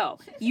 so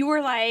you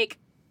were like,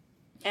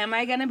 am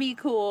I going to be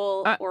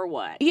cool or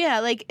what?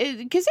 Yeah, like,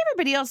 because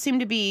everybody else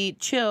seemed to be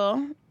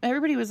chill.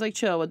 Everybody was, like,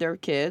 chill with their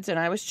kids, and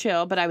I was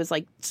chill, but I was,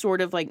 like,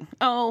 sort of, like,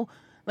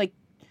 like,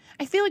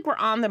 I feel like we're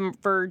on the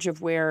verge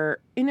of where,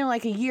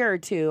 like a year or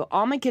two,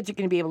 all my kids are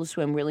going to be able to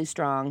swim really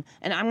strong,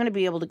 and I'm going to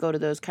be able to go to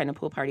those kind of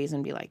pool parties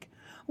and be like,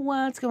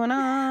 what's going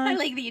on? I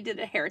like that you did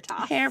a hair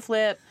toss. Hair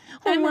flip.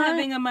 I'm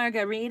having a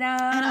margarita.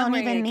 I don't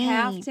even need.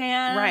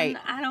 Caftan. Right.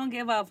 I don't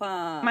give a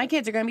fuck. My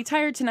kids are going to be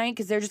tired tonight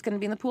because they're just going to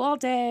be in the pool all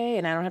day,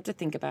 and I don't have to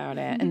think about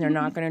it, and they're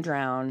not going to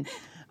drown.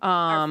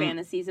 Our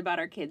fantasies about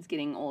our kids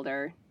getting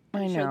older.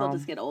 I know. Sure, they'll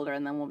just get older,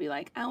 and then we'll be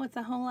like, oh, it's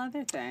a whole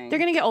other thing. They're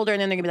going to get older, and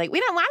then they're going to be like, we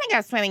don't want to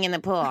go swimming in the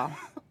pool.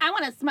 I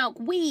want to smoke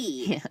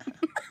weed. Yeah.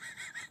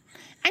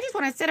 I just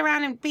want to sit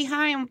around and be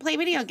high and play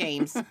video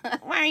games.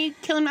 Why are you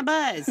killing my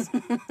buzz?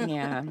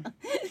 Yeah.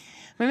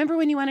 Remember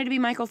when you wanted to be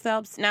Michael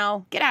Phelps?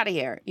 No, get out of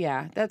here.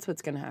 Yeah, that's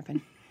what's going to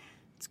happen.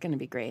 It's going to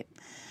be great.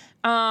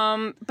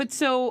 But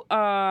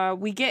so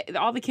we get,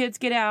 all the kids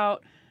get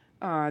out.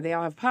 They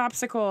all have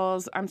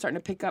popsicles. I'm starting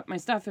to pick up my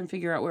stuff and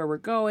figure out where we're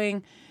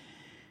going.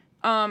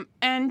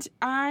 And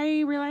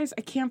I realize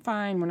I can't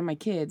find one of my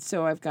kids.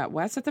 So I've got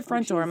Wes at the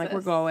front door. I'm like,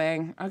 we're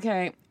going.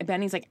 Okay. And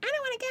Benny's like, I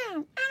don't want to go. I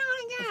don't want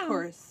to go. Of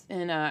course.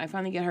 And I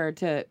finally get her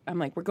to, I'm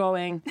like, we're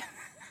going.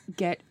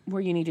 Get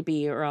where you need to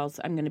be or else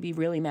I'm going to be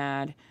really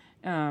mad.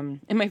 And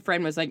my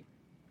friend was like,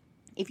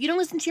 if you don't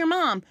listen to your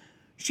mom,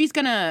 she's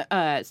going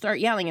to start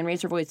yelling and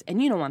raise her voice.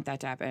 And you don't want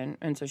that to happen.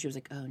 And so she was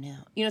like, oh,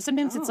 no.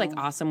 Sometimes it's like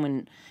awesome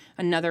when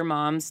another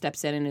mom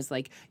steps in and is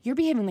like, you're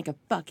behaving like a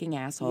fucking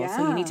asshole.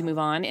 So you need to move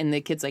on. And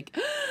the kid's like,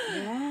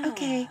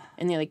 okay.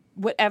 And they're like,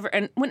 whatever.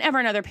 And whenever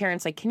another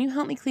parent's like, can you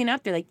help me clean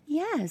up? They're like,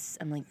 yes.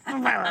 I'm like,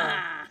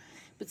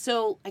 but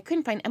so I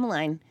couldn't find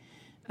Emmeline.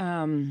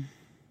 And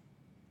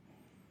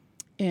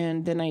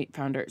then I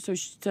found her.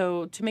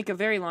 So to make a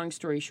very long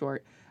story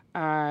short,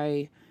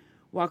 I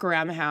walk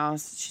around the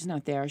house. She's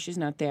not there. She's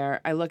not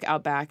there. I look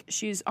out back.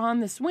 She's on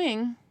the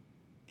swing,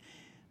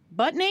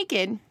 butt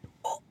naked,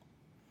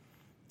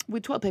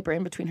 with toilet paper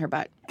in between her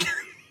butt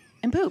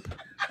and poop.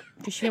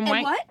 Because she didn't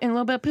wipe. What? And a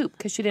little bit of poop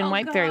because she didn't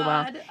wipe very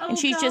well. And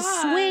she's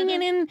just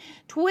swinging and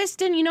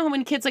twisting. You know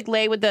when kids like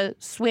lay with the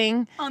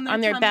swing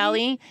on their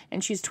belly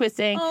and she's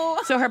twisting?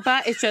 Oh. So her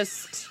butt is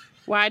just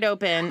wide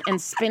open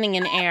and spinning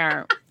in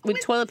air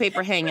with toilet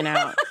paper hanging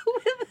out.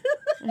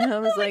 And I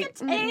was like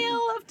a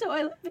tail of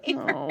toilet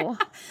paper. Oh.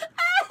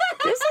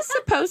 This is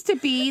supposed to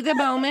be the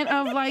moment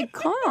of like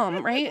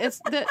calm, right?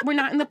 We're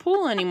not in the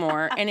pool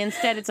anymore, and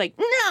instead it's like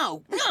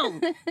no.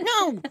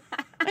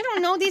 I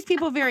don't know these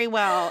people very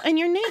well, and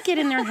you're naked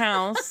in their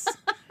house,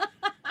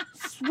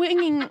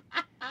 swinging.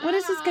 What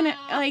is this gonna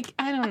like?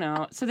 I don't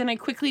know. So then I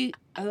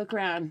look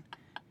around.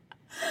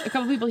 A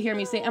couple people hear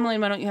me say,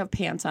 "Emmeline, why don't you have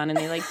pants on?" And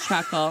they like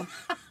chuckle.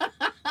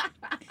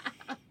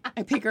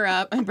 I pick her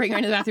up and bring her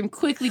into the bathroom.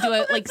 Quickly do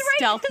a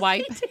stealth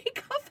wipe. They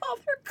take off all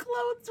their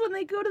clothes when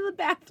they go to the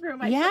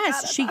bathroom.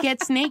 Yes, she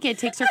gets naked,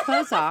 takes her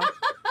clothes off,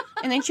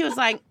 and then she was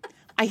like,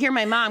 "I hear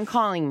my mom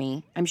calling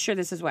me. I'm sure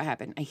this is what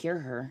happened. I hear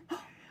her.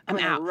 I'm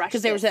out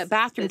because there was a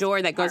bathroom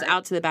door that goes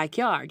out to the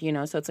backyard.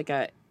 So it's like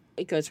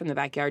it goes from the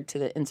backyard to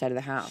the inside of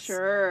the house.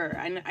 Sure,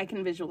 I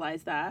can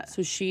visualize that.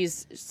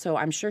 So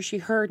I'm sure she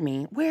heard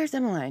me. Where's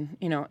Emmeline?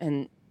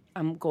 And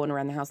I'm going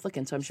around the house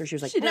looking, so I'm sure she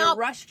was like, she did a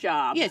rush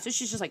job. Yeah, so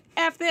she's just like,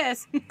 F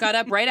this. Got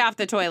up right off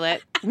the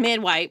toilet,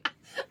 mid-wipe,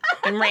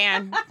 and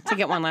ran to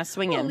get one last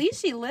swing in. At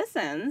least she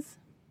listens.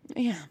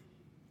 Yeah.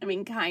 I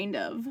mean, kind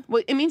of.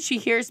 Well, it means she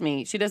hears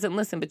me. She doesn't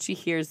listen, but she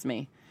hears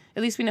me.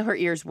 At least we know her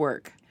ears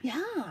work.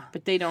 Yeah.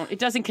 But they don't. It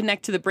doesn't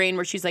connect to the brain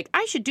where she's like,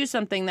 I should do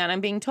something that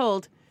I'm being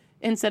told.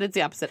 Instead, it's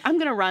the opposite. I'm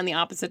going to run the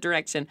opposite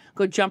direction.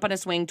 Go jump on a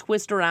swing,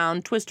 twist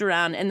around,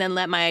 and then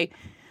let my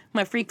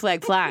freak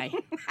flag fly.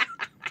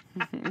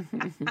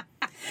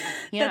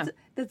 Yeah.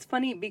 That's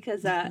funny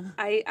because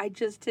I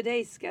just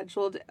today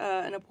scheduled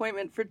an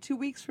appointment for 2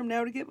 weeks from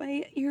now to get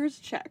my ears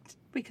checked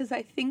because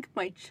I think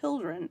my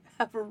children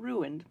have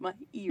ruined my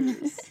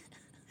ears.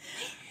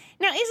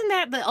 Now, isn't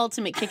that the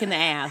ultimate kick in the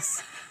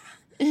ass?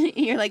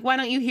 You're like, why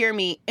don't you hear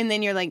me? And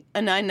then you're like,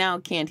 and I now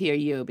can't hear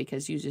you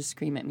because you just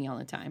scream at me all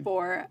the time.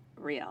 For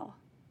real.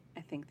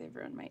 I think they've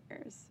ruined my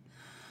ears.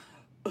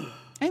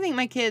 I think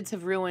my kids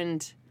have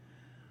ruined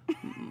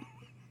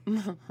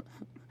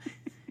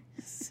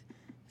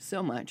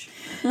so much.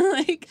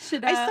 I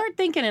start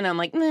thinking and I'm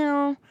like,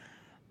 no,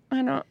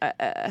 I don't.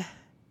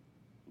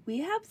 We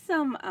have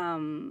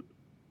some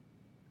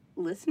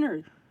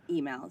listener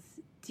emails.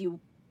 Do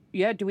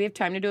we have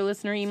time to do a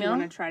listener email? Do you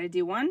want to try to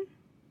do one?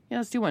 Yeah,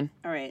 let's do one.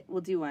 All right,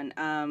 we'll do one.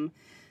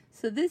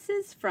 So this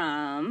is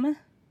from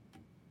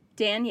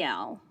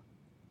Danielle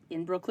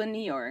in Brooklyn,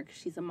 New York.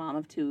 She's a mom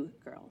of 2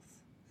 girls.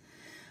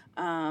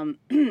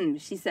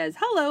 She says,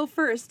 hello,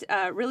 first,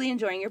 really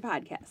enjoying your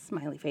podcast.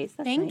 Smiley face.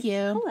 That's Thank nice.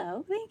 you.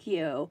 Hello, thank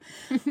you.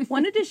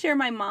 Wanted to share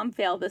my mom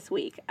fail this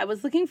week. I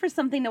was looking for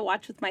something to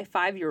watch with my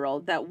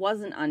 5-year-old that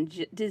wasn't on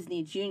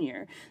Disney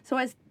Junior. So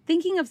I was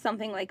thinking of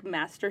something like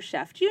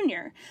MasterChef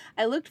Junior.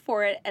 I looked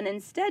for it and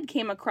instead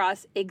came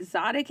across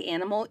Exotic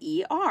Animal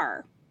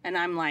ER. And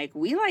I'm like,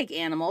 we like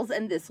animals,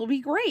 and this will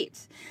be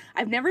great.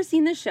 I've never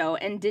seen the show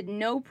and did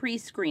no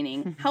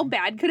pre-screening. How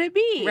bad could it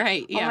be?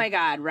 Right, yeah. Oh, my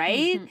God,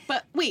 right? Mm-hmm.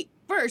 But wait,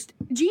 first,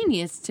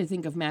 genius to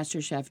think of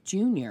MasterChef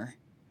Junior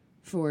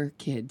for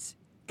kids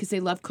because they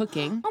love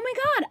cooking. Oh, my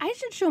God, I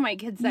should show my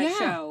kids that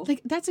show.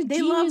 Like, that's a They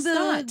genius love the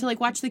thought to,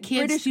 like, watch the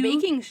kids British do.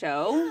 baking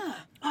show. Yeah.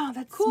 Oh,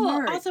 that's cool.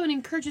 smart. Also, it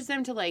encourages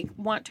them to, like,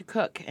 want to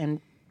cook, and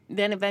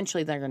then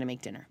eventually they're going to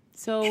make dinner.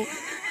 So...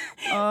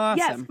 Awesome.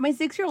 Yes, my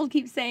 6-year-old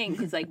keeps saying,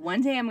 he's like,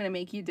 one day I'm going to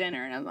make you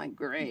dinner. And I'm like,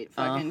 great,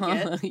 fucking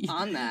get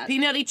on that.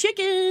 Peanutty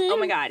chicken. Oh,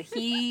 my God.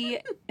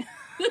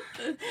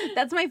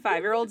 That's my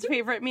 5-year-old's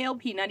favorite meal,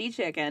 peanutty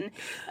chicken,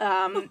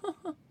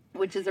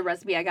 which is a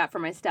recipe I got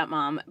from my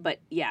stepmom. But,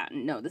 yeah,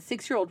 no, the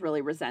 6-year-old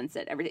really resents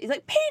it every day. He's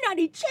like,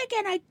 peanutty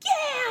chicken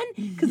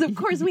again! Because, of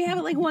course, we have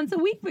it, like, once a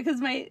week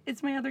because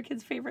it's my other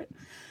kid's favorite.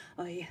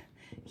 Oh, yeah.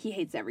 He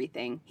hates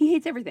everything. He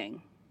hates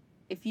everything.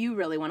 If you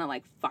really want to,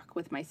 like, fuck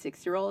with my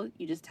 6-year-old,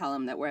 you just tell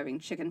him that we're having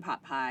chicken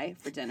pot pie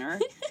for dinner,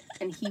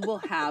 and he will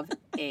have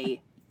a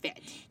fit.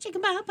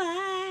 Chicken pot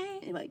pie.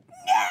 And you're like,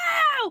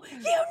 no!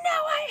 You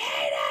know I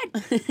hate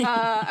it!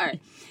 All right.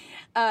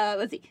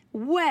 Let's see.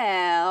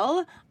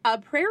 Well, a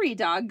prairie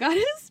dog got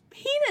his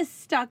penis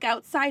stuck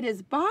outside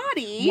his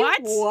body.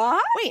 What?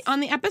 Wait, on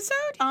the episode?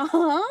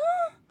 Uh-huh.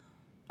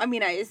 I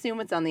mean, I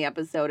assume it's on the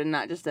episode and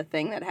not just a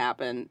thing that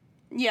happened.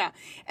 Yeah,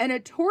 and a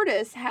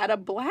tortoise had a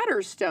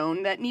bladder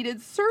stone that needed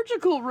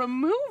surgical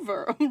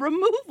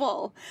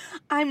removal.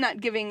 I'm not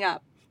giving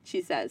up,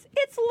 she says.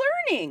 It's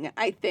learning,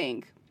 I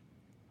think.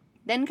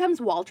 Then comes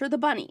Walter the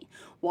bunny.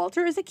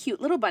 Walter is a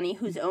cute little bunny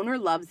whose owner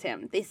loves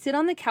him. They sit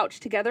on the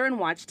couch together and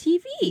watch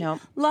TV.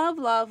 Nope. Love,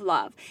 love,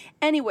 love.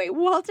 Anyway,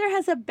 Walter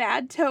has a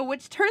bad toe,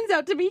 which turns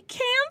out to be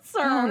cancer.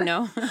 Oh,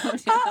 no.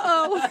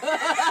 Uh-oh.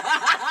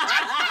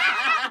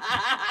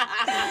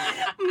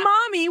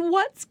 Mommy,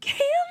 what's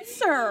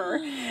cancer?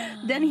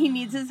 Then he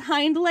needs his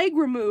hind leg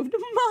removed.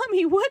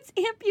 Mommy, what's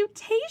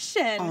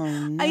amputation? Oh,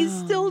 no. I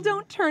still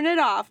don't turn it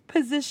off,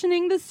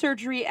 positioning the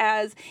surgery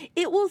as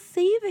it will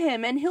save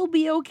him and he'll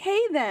be okay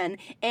then.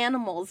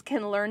 Animals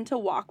can learn to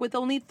walk with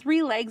only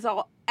 3 legs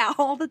all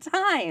the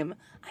time.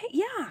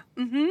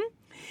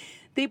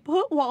 They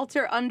put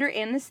Walter under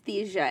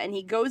anesthesia, and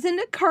he goes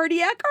into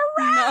cardiac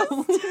arrest.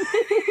 No.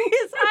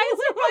 His eyes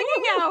are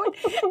bugging out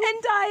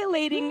and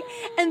dilating,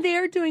 and they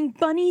are doing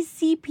bunny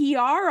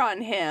CPR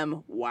on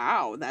him.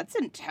 Wow, that's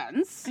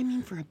intense. I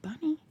mean, for a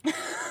bunny?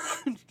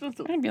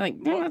 I'd be like,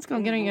 let's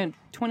go get a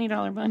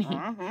 $20 bunny.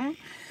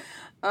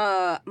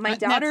 My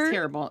daughter... That's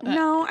terrible.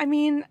 No, I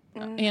mean...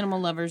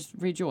 Animal lovers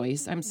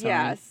rejoice. I'm sorry.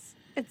 Yes.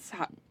 It's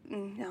hot.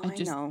 No, I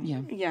know.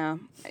 Yeah.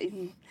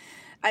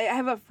 I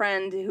have a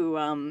friend who...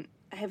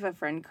 I have a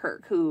friend,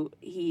 Kirk, who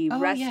he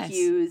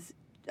rescues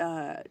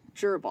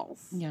gerbils.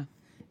 Yeah.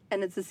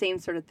 And it's the same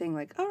sort of thing,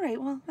 like, all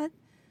right, well, that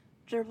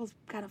gerbil's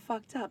kind of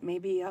fucked up.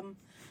 Maybe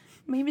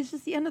it's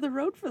just the end of the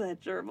road for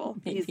that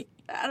gerbil. Maybe.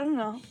 I don't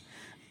know.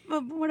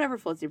 But whatever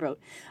floats your boat.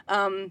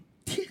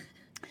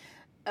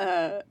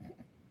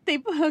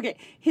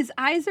 His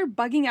eyes are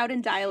bugging out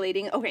and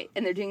dilating. Okay,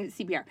 and they're doing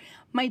CPR.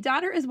 My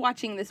daughter is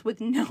watching this with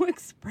no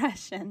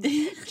expression,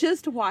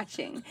 just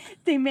watching.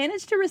 They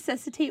managed to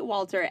resuscitate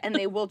Walter, and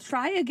they will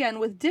try again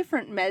with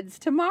different meds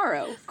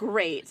tomorrow.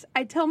 Great.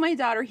 I tell my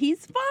daughter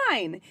he's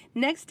fine.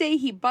 Next day,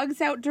 he bugs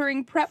out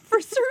during prep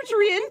for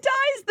surgery and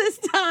dies this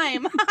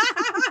time.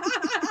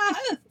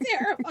 That's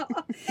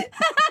terrible.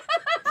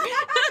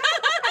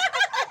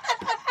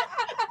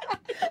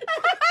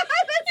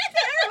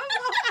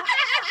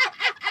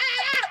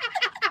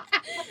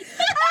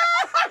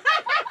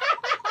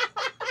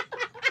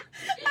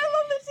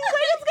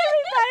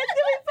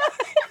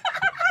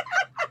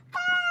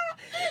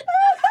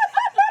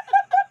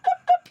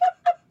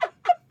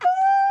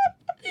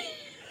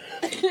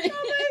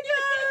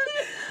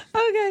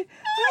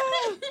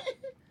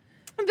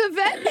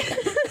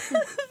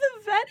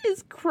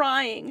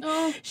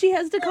 Oh. She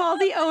has to call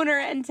the owner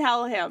and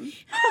tell him.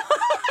 Oh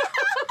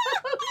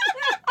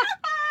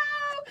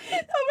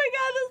my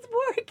God, this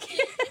poor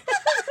kid.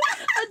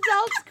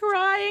 Adults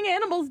crying,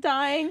 animals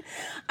dying.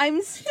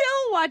 I'm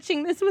still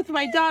watching this with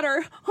my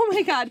daughter. Oh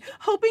my God,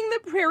 hoping the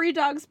prairie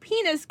dog's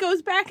penis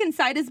goes back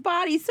inside his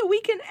body so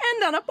we can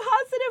end on a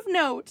positive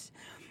note.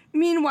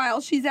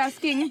 Meanwhile, she's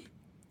asking...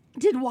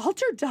 Did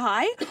Walter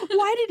die?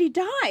 Why did he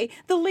die?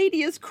 The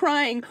lady is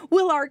crying.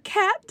 Will our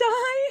cat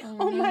die?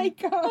 Oh my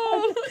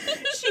God.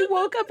 She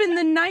woke up in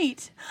the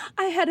night.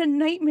 I had a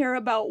nightmare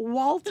about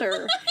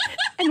Walter.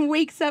 And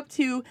wakes up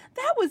to,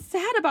 that was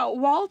sad about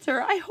Walter.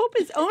 I hope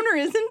his owner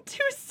isn't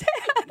too sad.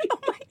 Oh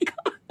my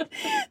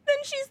Then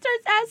she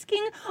starts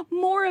asking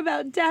more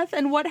about death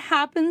and what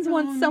happens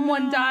once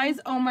someone dies.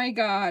 Oh my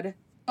God,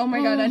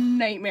 a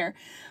nightmare.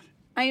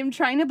 I am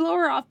trying to blow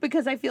her off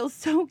because I feel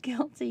so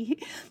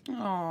guilty.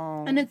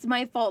 Oh. And it's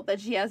my fault that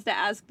she has to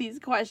ask these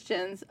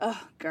questions.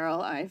 Oh,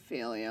 girl, I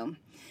feel you.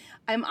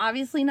 I'm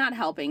obviously not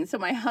helping, so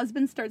my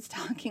husband starts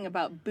talking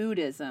about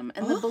Buddhism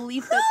and the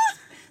belief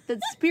that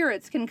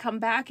spirits can come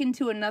back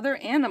into another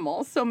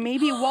animal, so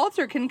maybe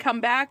Walter can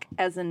come back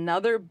as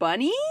another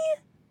bunny?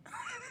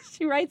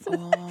 She writes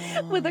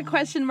with a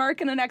question mark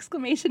and an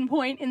exclamation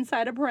point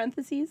inside of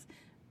parentheses.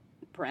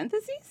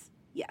 Parentheses?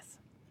 Yes.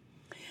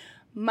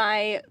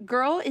 My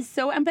girl is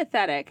so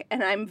empathetic,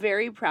 and I'm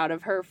very proud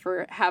of her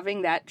for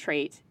having that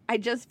trait. I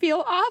just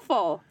feel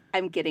awful.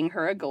 I'm getting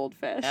her a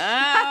goldfish.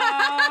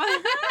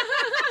 Oh.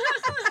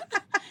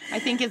 I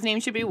think his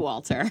name should be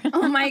Walter.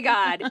 Oh, my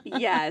God.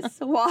 Yes.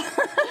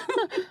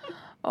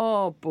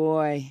 Oh,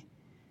 boy.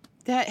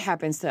 That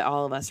happens to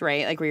all of us,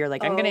 right? Like where you're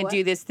like, I'm going to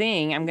do this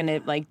thing. I'm going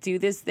to like do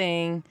this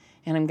thing,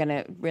 and I'm going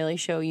to really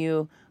show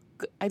you.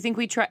 I think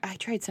I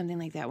tried something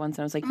like that once,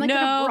 and I was like, I'm no.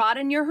 going to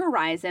broaden your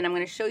horizon. I'm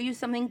going to show you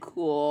something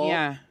cool.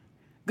 Yeah.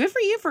 Good for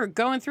you for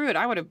going through it.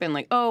 I would have been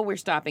like, oh, we're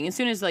stopping. As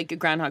soon as like a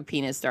groundhog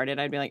penis started,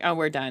 I'd be like, oh,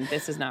 we're done.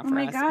 This is not for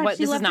us. Oh my God,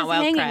 this is not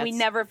Wild Kratts. We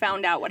nenever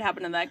found out what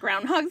happened to that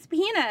groundhog's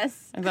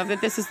penis. I love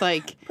that this is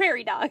like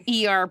prairie dog.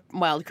 ER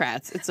Wild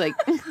Kratts. It's like,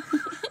 oh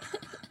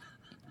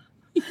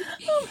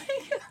my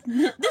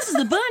God. This is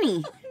the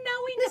bunny.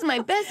 This is my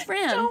best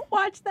friend. Don't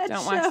watch that show.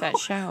 Don't watch that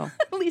show.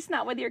 At least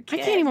not with your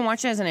kids. I can't even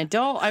watch it as an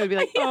adult. I would be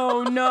like,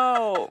 oh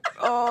no.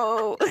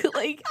 Oh,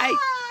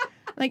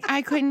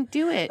 I couldn't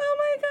do it. Oh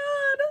my God.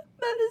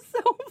 That is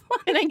so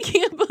funny. And I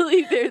can't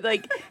believe they're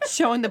like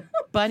showing the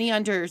bunny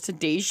under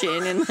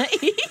sedation and like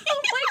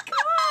oh my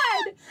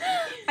God.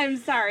 I'm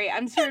sorry.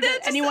 I'm sure that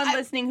anyone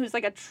listening who's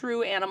like a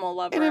true animal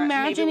lover,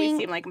 maybe we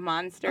seem like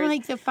monsters.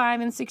 Like the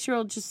 5 and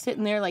 6-year-old just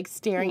sitting there like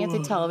staring at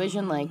the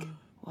television like,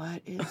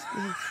 what is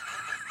this?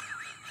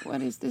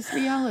 What is this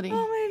reality?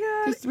 Oh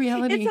my God. This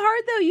reality. It's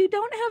hard though. You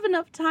don't have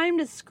enough time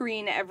to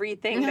screen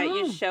everything that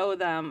you show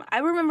them. I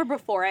remember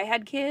before I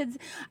had kids,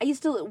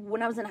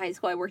 when I was in high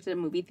school, I worked at a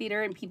movie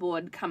theater and people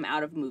would come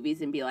out of movies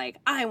and be like,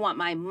 I want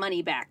my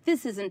money back.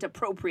 This isn't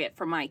appropriate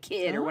for my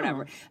kid or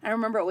whatever. And I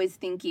remember always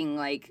thinking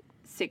like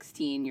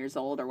 16 years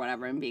old or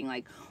whatever and being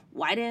like,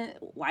 why don't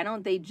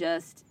they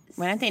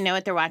know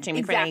what they're watching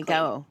before they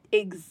go?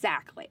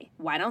 Exactly.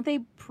 Why don't they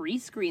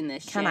pre-screen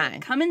this shit? Come on.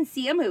 Come and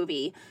see a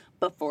movie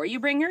before you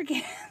bring your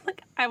kid.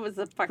 Like, I was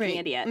a fucking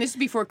idiot. And this is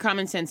before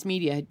Common Sense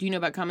Media. Do you know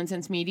about Common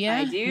Sense Media?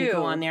 I do. You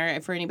go on there.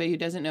 For anybody who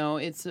doesn't know,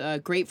 it's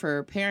great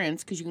for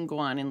parents because you can go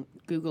on and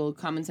Google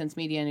Common Sense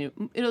Media,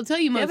 and it'll tell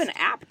you most. They have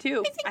an app,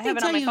 too. I have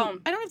it on my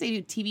phone. I don't know if they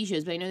do TV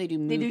shows, but I know they do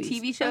movies. They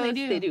do TV shows.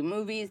 They do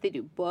movies. They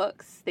do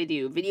books. They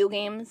do video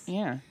games.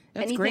 Yeah.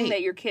 That's anything great.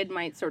 That your kid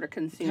might sort of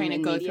consume kind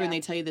of go media. through and they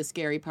tell you the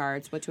scary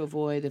parts, what to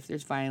avoid if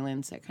there's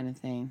violence, that kind of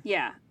thing.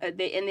 Yeah.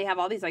 They have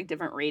all these like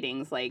different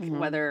ratings, like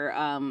whether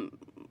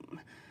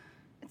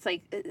it's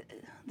like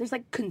there's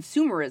like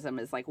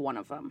consumerism is like one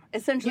of them.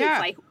 Essentially, it's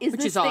like is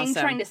this thing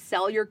trying to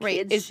sell your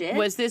kids shit?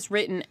 Was this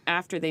written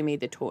after they made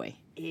the toy?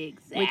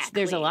 Exactly. Which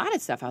there's a lot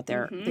of stuff out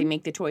there. They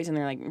make the toys and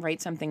they're like, write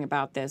something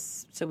about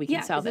this so we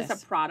can sell this. Is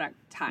this a product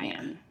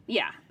tie-in?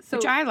 Yeah. So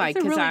which I like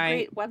because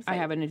really I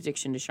have an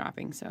addiction to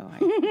shopping. So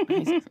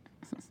do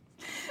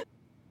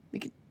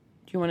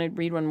you want to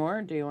read one more?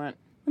 Or do you want?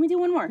 Let me do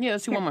one more. Yeah,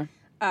 let's do one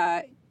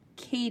more.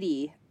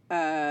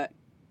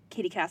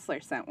 Katie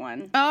Kessler sent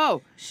one.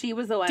 Oh. She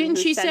was the one Didn't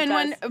she send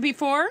one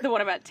before? The one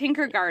about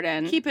Tinker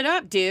Garden. Keep it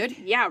up, dude.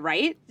 Yeah,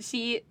 right?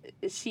 She's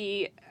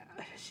the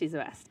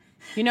best.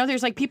 You know,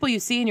 there's like people you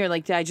see and you're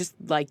like, I just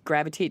like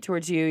gravitate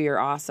towards you. You're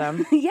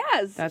awesome.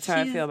 Yes. That's how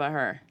I feel about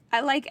her.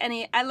 I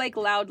like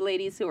loud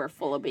ladies who are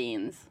full of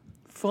beans.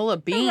 Full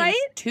of beans? Right?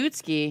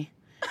 Tootski.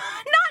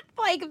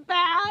 Not like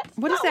that.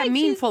 What does that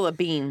mean, full of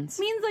beans?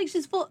 Means like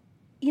she's full.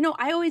 You know,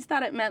 I always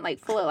thought it meant like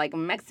full of like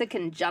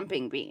Mexican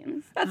jumping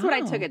beans. That's what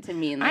I took it to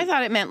mean. Like, I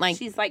thought it meant like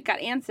she's like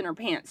got ants in her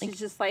pants. She's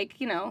just like,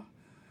 you know.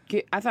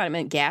 I thought it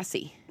meant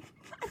gassy.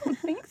 I don't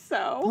think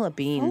so. Full of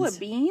beans. Full of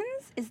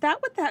beans? Is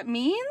that what that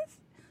means?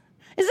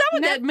 Is that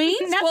what that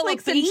means?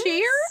 Netflix and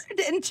cheer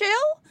and chill?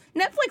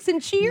 Netflix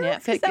and cheer?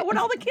 Is that what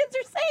all the kids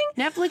are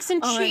saying? Netflix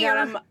and cheer.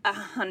 Oh my God, I'm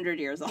 100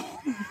 years old.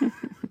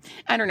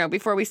 I don't know.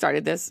 Before we sat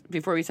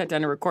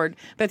down to record,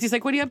 Betsy's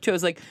like, what are you up to? I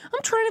was like,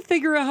 I'm trying to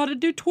figure out how to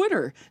do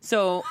Twitter.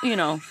 So, you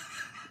know,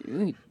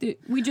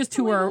 we just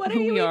who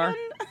we are.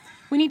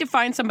 We need to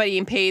find somebody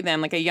and pay them,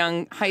 like a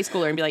young high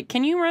schooler, and be like,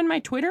 can you run my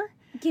Twitter?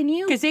 Can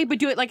you? Because they would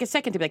do it like a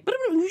second. They'd be like, but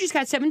you just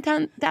got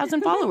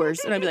 7,000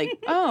 followers. And I'd be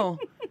like, oh,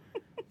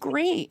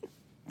 great.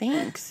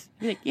 Thanks.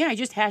 I'd be like, yeah, I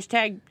just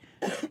hashtag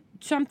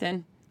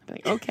something. I'd be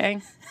like,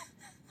 okay.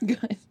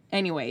 Good.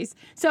 Anyways,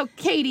 so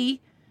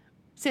Katie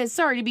says,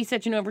 sorry to be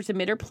such an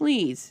oversubmitter.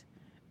 Please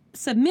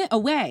submit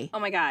away. Oh,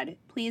 my God.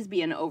 Please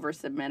be an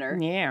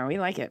oversubmitter. Yeah, we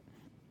like it.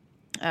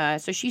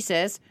 So she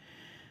says,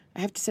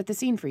 I have to set the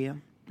scene for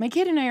you. My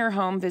kid and I are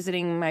home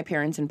visiting my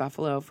parents in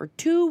Buffalo for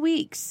 2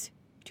 weeks.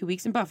 2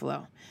 weeks in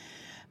Buffalo.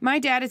 My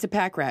dad is a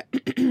pack rat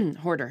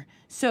hoarder.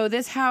 So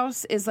this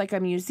house is like a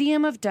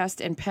museum of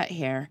dust and pet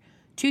hair.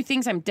 2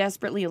 things I'm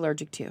desperately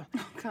allergic to.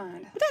 Oh,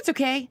 God. But that's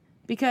okay,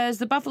 because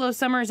the Buffalo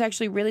summer is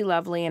actually really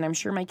lovely, and I'm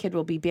sure my kid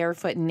will be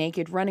barefoot and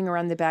naked running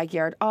around the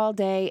backyard all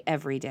day,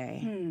 every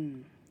day.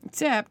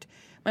 Except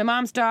my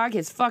mom's dog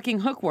is fucking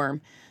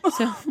hookworm.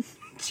 So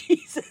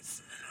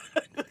Jesus.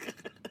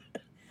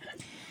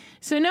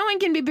 So no one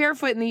can be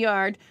barefoot in the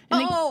yard.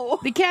 And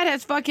the cat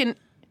has fucking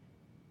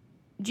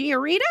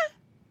Giardia?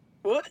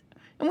 What?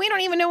 And we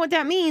don't even know what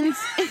that means.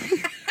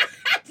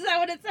 Is that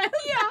what it says?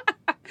 Yeah.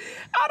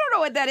 I don't know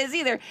what that is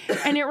either.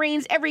 And it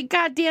rains every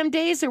goddamn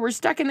day, so we're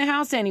stuck in the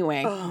house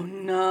anyway. Oh,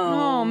 no.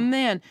 Oh,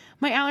 man.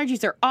 My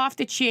allergies are off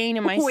the chain,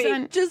 and my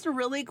son... just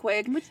really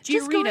quick. What's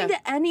just going Giardia?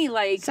 to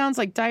any, Sounds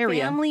like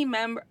diarrhea. family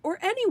member or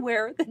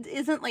anywhere that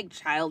isn't,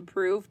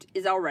 child-proofed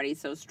is already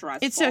so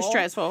stressful. It's so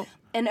stressful.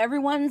 And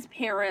everyone's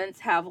parents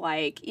have,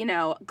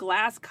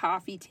 glass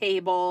coffee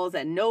tables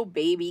and no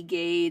baby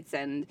gates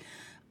and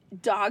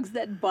dogs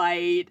that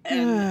bite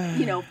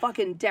and,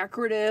 fucking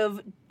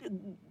decorative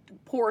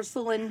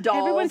porcelain dolls.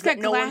 Everyone's got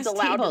that no glass one's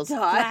allowed tables. to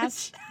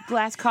touch.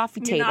 Glass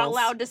coffee tables. You're not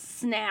allowed to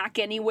snack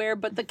anywhere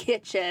but the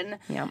kitchen.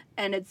 Yeah.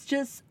 And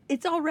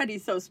it's already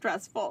so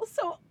stressful.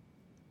 So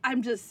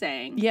I'm just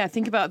saying. Yeah,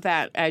 think about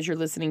that as you're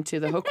listening to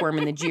the hookworm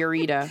and the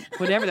Giardia,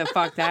 whatever the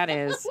fuck that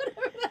is.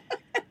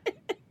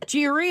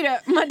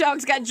 Giardia. My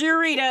dog's got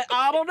Giardia.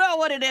 I don't know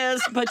what it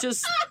is, but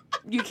just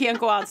you can't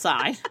go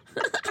outside.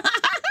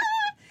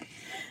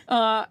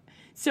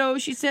 So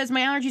she says,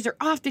 my allergies are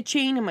off the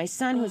chain, and my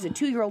son, who's a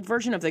 2-year-old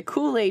version of the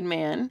Kool-Aid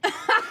Man,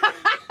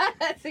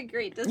 That's a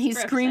great description. he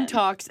scream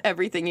talks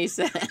everything he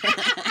says.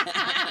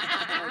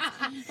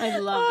 I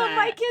love that.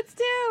 My kids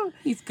too.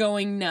 He's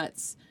going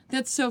nuts.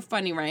 That's so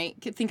funny, right?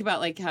 Think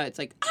about how it's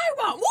like, I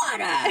want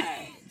water.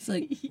 It's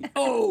like,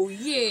 oh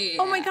yeah.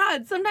 Oh my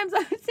God. Sometimes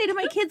I would say to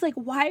my kids,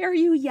 why are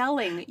you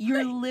yelling?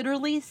 You're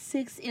literally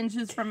 6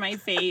 inches from my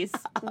face.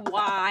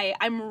 Why?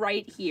 I'm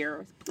right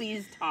here.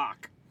 Please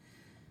talk.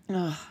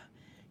 Ugh.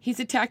 He's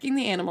attacking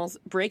the animals,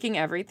 breaking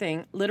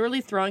everything,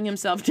 literally throwing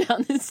himself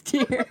down the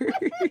stairs.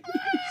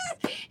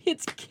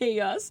 It's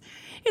chaos.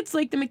 It's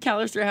like the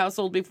McAllister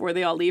household before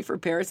they all leave for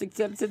Paris,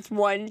 except it's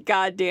one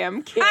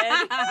goddamn kid.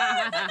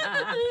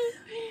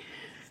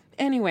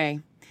 Anyway,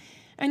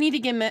 I need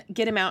to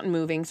get him out and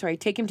moving, so I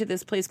take him to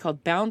this place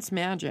called Bounce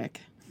Magic.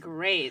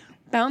 Great.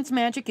 Bounce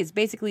Magic is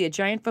basically a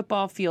giant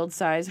football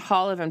field-size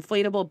hall of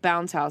inflatable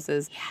bounce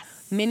houses,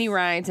 mini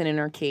rides, and an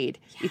arcade.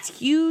 Yes. It's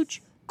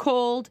huge,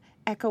 cold,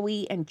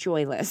 echoey, and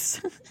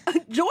joyless.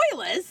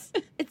 Joyless?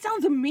 It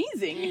sounds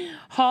amazing.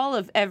 Hall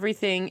of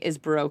everything is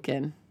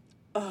broken.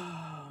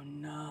 Oh,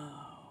 no.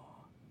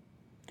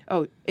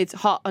 Oh, it's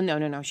hall. Oh,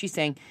 no. She's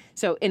saying,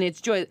 so, and it's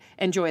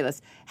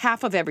joyless.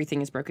 Half of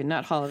everything is broken,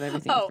 not hall of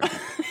everything is broken.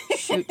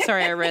 Shoot,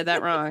 sorry, I read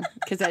that wrong,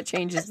 because that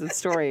changes the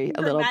story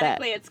a little bit.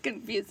 Grammatically, it's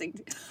confusing.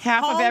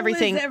 Half of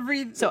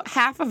everything. So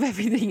half of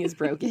everything is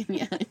broken.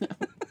 Yeah, I know.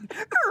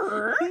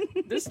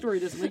 This story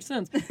doesn't make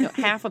sense. No,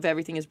 half of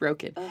everything is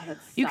broken. Oh,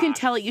 you can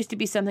tell it used to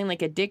be something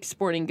like a Dick's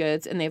Sporting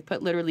Goods, and they've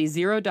put literally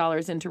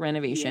 $0 into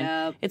renovation.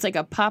 Yep. It's like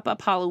a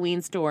pop-up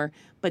Halloween store,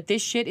 but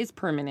this shit is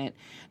permanent.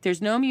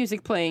 There's no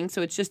music playing,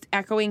 so it's just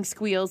echoing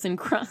squeals and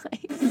cries.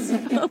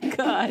 Oh,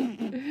 God.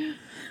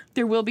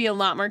 There will be a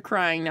lot more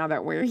crying now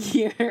that we're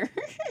here.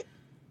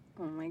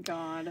 Oh, my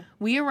God.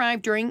 We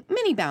arrived during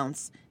Mini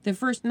Bounce. The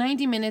first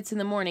 90 minutes in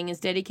the morning is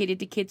dedicated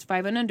to kids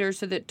 5 and under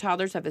so that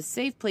toddlers have a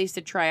safe place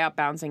to try out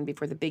bouncing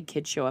before the big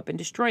kids show up and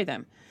destroy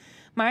them.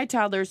 My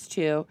toddler's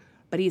 2,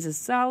 but he's a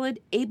solid,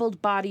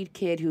 able-bodied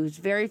kid who's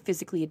very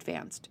physically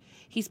advanced.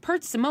 He's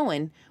part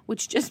Samoan,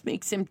 which just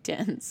makes him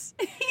tense.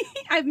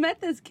 I've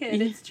met this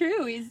kid. It's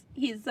true. He's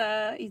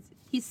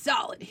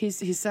solid.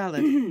 He's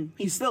solid.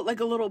 He's built like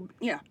a little,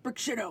 brick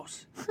shit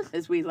house,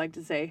 as we like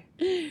to say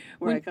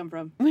where I come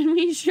from. When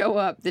we show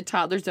up, the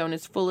toddler zone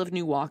is full of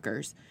new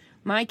walkers.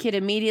 My kid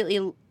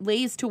immediately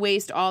lays to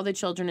waste all the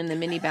children in the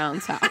Mini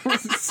Bounce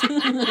house.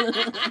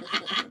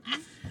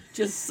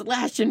 Just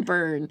slash and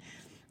burn.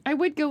 I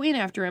would go in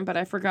after him, but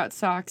I forgot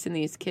socks in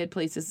these kid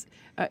places.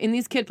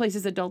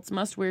 Adults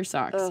must wear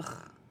socks.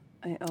 Ugh.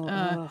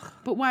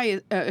 But why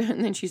is...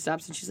 and then she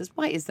stops and she says,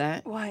 why is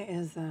that? Why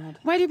is that?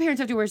 Why do parents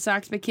have to wear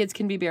socks but kids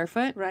can be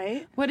barefoot?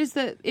 Right. What is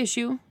the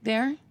issue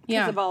there?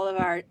 Because of all of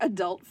our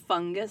adult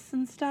fungus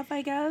and stuff,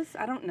 I guess.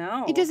 I don't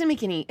know. It doesn't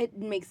make any It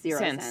makes zero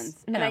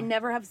sense. No. And I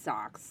never have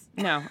socks.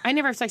 No. I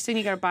never have socks, so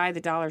you got to buy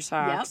the $1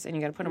 socks and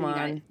you got to put them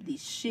on.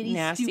 These shitty,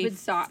 nasty, stupid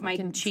socks. My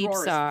cheap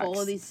drawer socks. is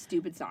full of these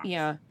stupid socks.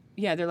 Yeah.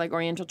 Yeah, they're like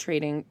Oriental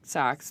Trading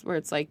socks where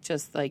it's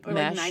just or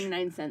mesh. Like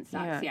 99-cent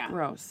socks, yeah.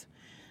 Gross.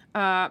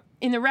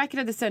 In the racket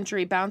of the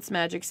century, Bounce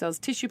Magic sells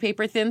tissue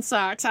paper thin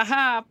socks.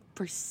 Aha!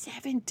 For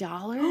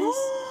 $7?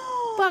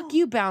 Fuck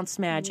you, Bounce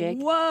Magic.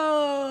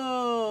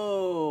 Whoa!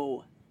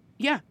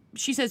 Yeah.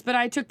 She says, but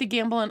I took the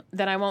gamble on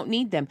that I won't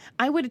need them.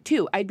 I would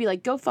too. I'd be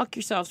like, go fuck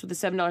yourselves with the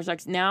 $7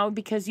 socks. Now,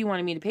 because you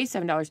wanted me to pay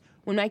 $7,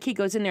 when my kid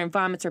goes in there and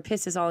vomits or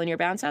pisses all in your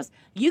bounce house,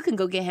 you can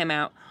go get him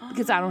out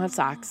because I don't have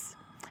socks.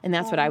 And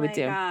that's what I would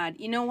do. Oh, my God.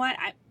 You know what?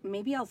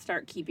 Maybe I'll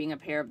start keeping a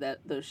pair of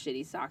those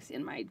shitty socks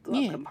in my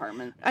glove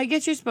compartment. I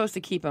guess you're supposed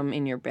to keep them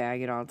in your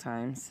bag at all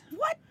times.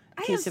 What?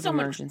 I Case have of so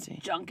emergency.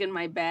 much junk in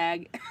my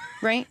bag.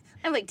 Right?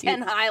 I have like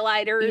 10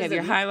 highlighters. You have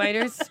your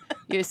highlighters,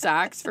 your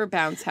socks for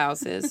bounce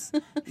houses,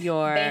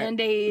 your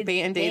Band-Aids,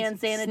 hand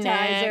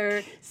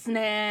sanitizer,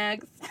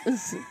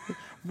 snacks.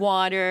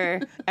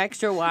 Water,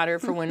 extra water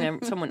for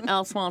whenever someone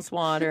else wants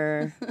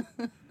water,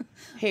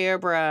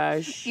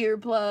 hairbrush,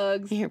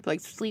 earplugs,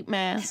 sleep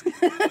mask,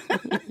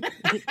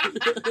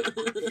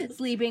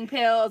 sleeping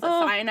pills, a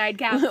cyanide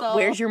capsule.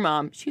 Where's your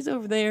mom? She's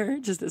over there,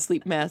 just a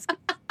sleep mask.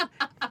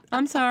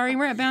 I'm sorry,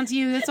 we're at Bounce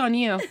You. That's on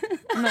you.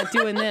 I'm not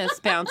doing this,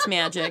 Bounce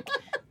Magic.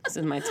 This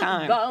is my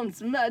time.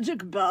 Bounce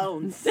Magic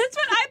Bounce. That's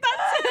what I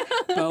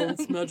thought too.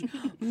 Bounce Magic.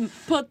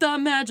 Put that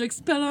magic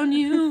spell on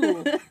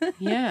you.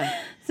 Yeah.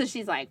 So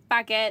she's like,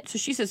 fuck it. So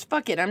she says,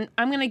 fuck it. I'm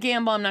going to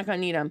gamble. I'm not going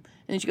to need them.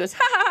 And then she goes,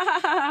 ha ha ha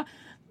ha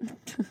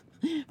ha.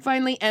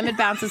 Finally, Emmett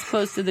bounces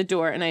close to the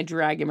door, and I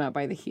drag him out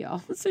by the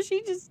heel. So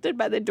she just stood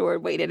by the door,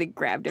 waited, and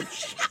grabbed him.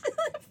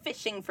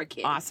 Fishing for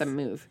kids. Awesome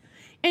move.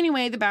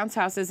 Anyway, the bounce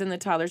houses in the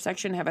toddler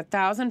section have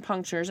 1,000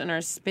 punctures and are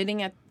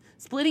splitting at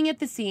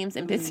the seams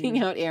and pissing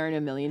out air in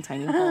a million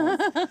tiny holes.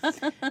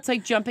 It's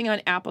like jumping on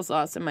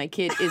applesauce, and my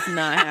kid is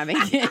not having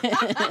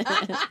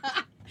it.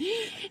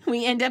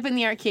 We end up in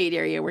the arcade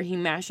area where he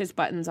mashes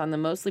buttons on the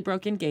mostly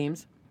broken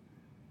games.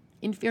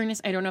 In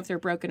fairness, I don't know if they're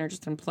broken or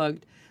just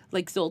unplugged,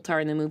 like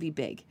Zoltar in the movie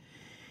Big.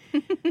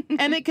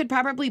 Emmett could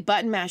probably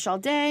button mash all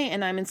day,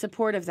 and I'm in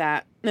support of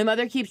that. My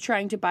mother keeps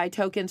trying to buy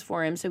tokens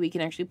for him so he can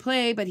actually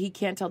play, but he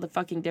can't tell the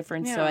fucking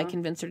difference, so I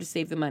convince her to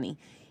save the money.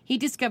 He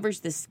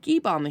discovers the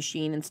skee-ball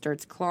machine and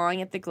starts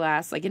clawing at the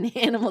glass like an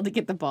animal to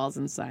get the balls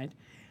inside.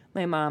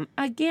 My mom,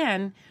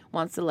 again,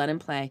 wants to let him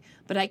play,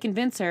 but I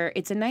convince her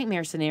it's a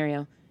nightmare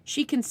scenario.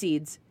 She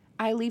concedes.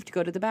 I leave to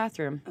go to the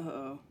bathroom.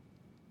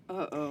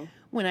 Uh-oh.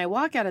 When I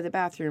walk out of the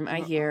bathroom, I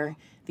hear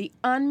the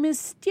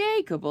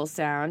unmistakable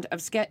sound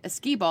of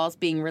ski balls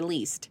being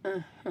released.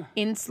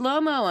 In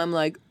slow-mo, I'm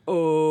like,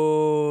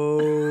 oh,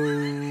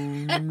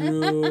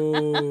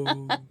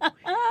 no.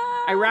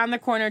 I round the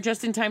corner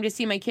just in time to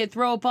see my kid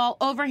throw a ball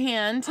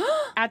overhand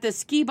at the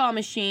skee ball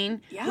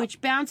machine,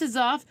 which bounces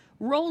off,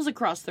 rolls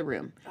across the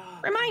room.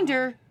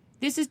 Reminder,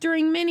 this is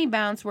during mini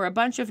bounce where a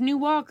bunch of new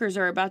walkers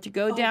are about to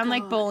go down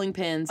like bowling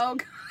pins. Oh,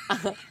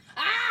 God.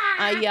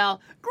 I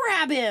yell,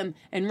 grab him,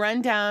 and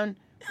run down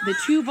the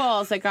 2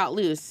 balls that got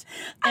loose.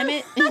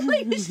 Emmett,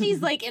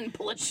 she's like in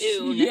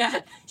Platoon.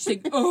 Yeah. She's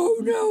like, oh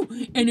no,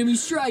 enemy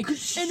strike,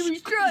 enemy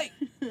strike.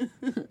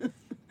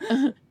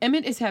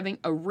 Emmett is having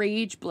a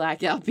rage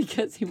blackout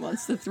because he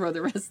wants to throw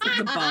the rest of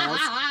the balls.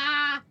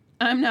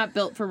 I'm not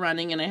built for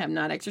running, and I have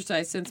not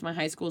exercised since my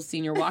high school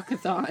senior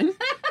walkathon.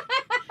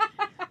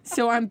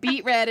 So I'm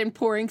beet red and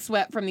pouring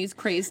sweat from these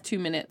crazed 2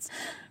 minutes.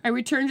 I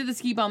return to the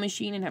skee ball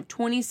machine and have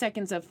 20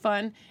 seconds of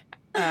fun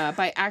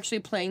by actually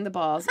playing the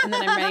balls, and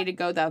then I'm ready to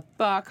go the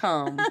fuck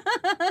home.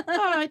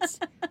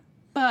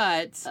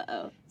 But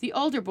the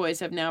older boys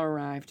have now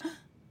arrived.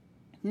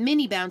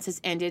 Mini bounce has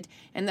ended,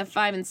 and the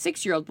 5- and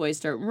 6-year-old boys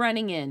start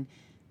running in.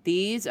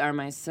 These are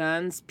my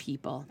son's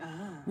people.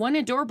 One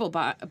adorable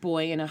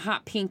boy in a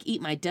hot pink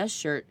Eat My Dust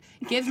shirt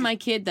gives my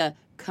kid the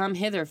come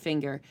hither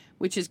finger,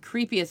 which is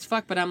creepy as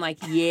fuck, but I'm like,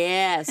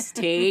 yes,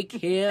 take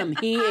him.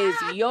 He is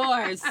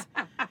yours.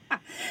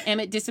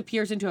 Emmett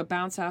disappears into a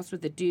bounce house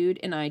with the dude,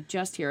 and I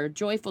just hear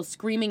joyful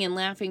screaming and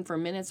laughing for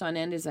minutes on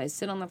end as I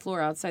sit on the floor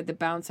outside the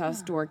bounce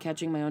house door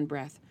catching my own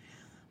breath.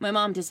 My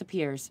mom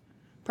disappears,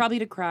 probably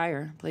to cry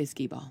or play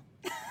skee ball.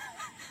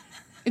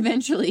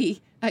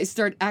 Eventually, I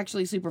start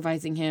actually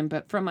supervising him,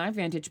 but from my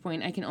vantage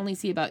point, I can only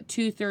see about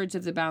 2/3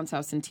 of the bounce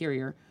house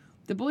interior.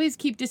 The boys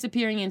keep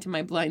disappearing into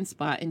my blind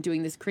spot and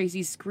doing this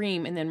crazy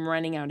scream and then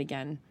running out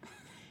again.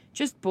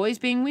 Just boys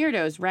being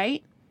weirdos,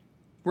 right?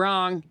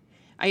 Wrong.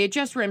 I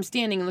adjust where I'm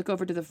standing and look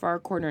over to the far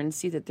corner and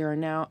see that there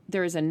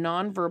is a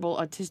nonverbal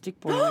autistic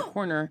boy in the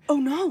corner. Oh,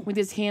 no. With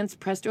his hands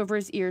pressed over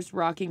his ears,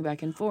 rocking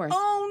back and forth.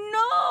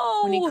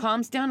 Oh, no. When he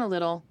calms down a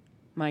little,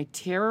 my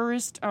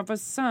terrorist of a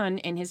son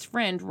and his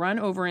friend run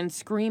over and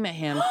scream at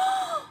him.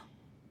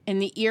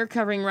 And the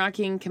ear-covering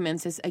rocking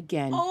commences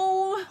again.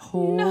 Oh,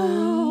 holy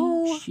no.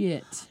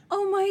 shit.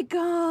 Oh, my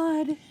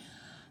God.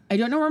 I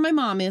don't know where my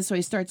mom is, so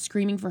I start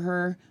screaming for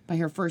her by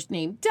her first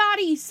name.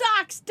 Dottie,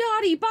 socks!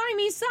 Dottie, buy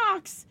me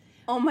socks!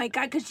 Oh, my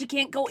God, because she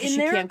can't go in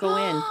there? She can't go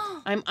in.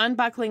 I'm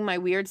unbuckling my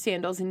weird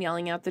sandals and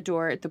yelling out the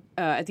door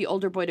at the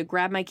older boy to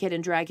grab my kid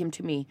and drag him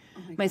to me.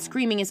 Oh my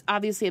screaming is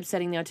obviously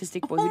upsetting the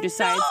autistic boy who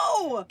decides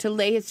to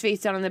lay his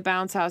face down on the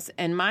bounce house,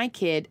 and my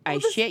kid, I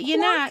shit you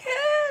not,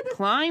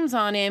 climbs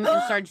on him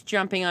and starts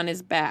jumping on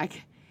his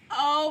back.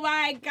 Oh,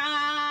 my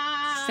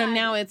God. So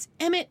now it's,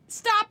 Emmett,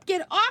 stop,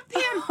 get off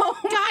him. Oh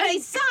Dottie,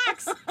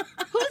 socks.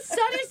 Whose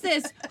son is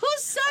this?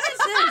 Whose son is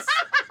this?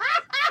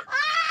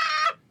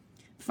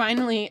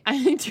 finally,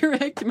 I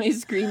direct my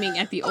screaming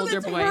at the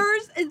older boy.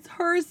 It's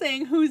her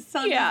saying, whose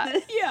son is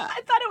this? Yeah. I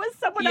thought it was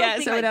someone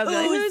else. Someone else.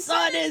 Whose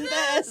son is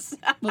this?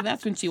 Well,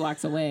 that's when she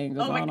walks away and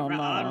goes, I don't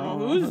know.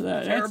 Who's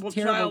that's terrible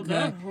child?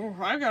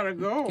 I gotta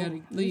go.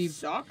 Gotta leave.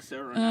 Socks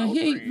are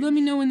hey, let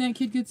me know when that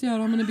kid gets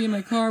out. I'm gonna be in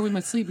my car with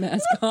my sleep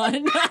mask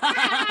on.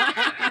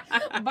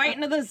 Bite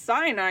into the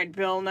cyanide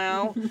pill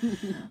now.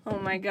 Oh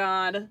my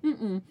god.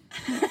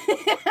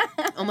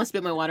 Almost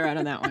spit my water out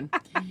on that one.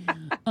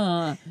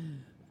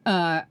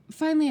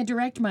 Finally, I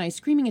direct my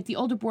screaming at the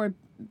older boy,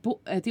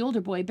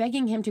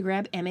 begging him to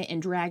grab Emmett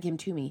and drag him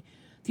to me.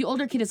 The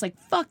older kid is like,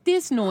 "Fuck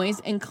this noise,"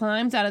 and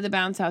climbs out of the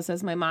bounce house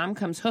as my mom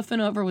comes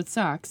hoofing over with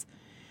socks.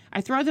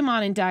 I throw them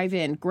on and dive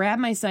in, grab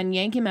my son,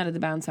 yank him out of the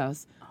bounce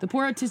house. The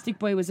poor autistic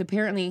boy was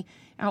apparently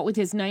out with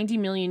his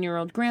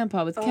 90-million-year-old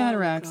grandpa with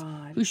cataracts,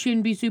 who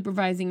shouldn't be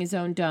supervising his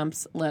own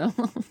dumps, let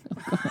alone...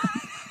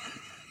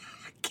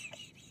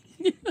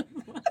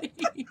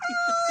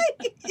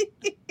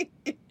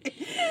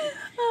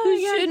 Who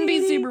shouldn't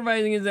be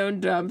supervising his own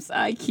dumps.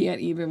 I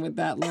can't even with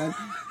that one.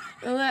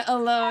 Let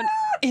alone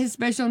his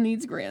special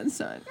needs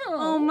grandson.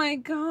 Oh my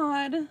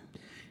god.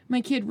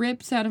 My kid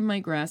rips out of my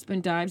grasp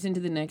and dives into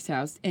the next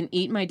house, and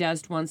Eat My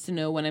Dust wants to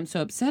know what I'm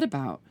so upset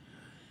about.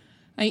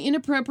 I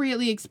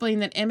inappropriately explain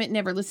that Emmett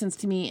never listens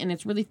to me, and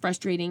it's really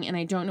frustrating, and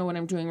I don't know what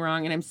I'm doing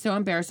wrong, and I'm so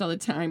embarrassed all the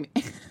time.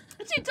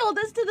 She told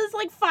this to this,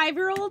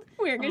 5-year-old?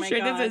 Wearing a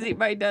shirt that says Eat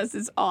My Dust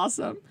is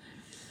awesome.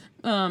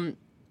 And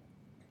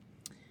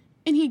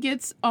he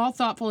gets all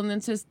thoughtful and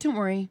then says, "Don't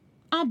worry,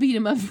 I'll beat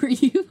him up for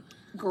you."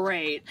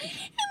 Great. And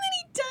then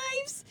he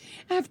dives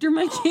after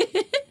my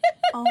kid.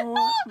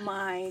 Oh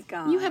my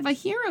god. You have a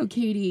hero,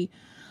 Katie.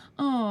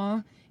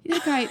 Aw,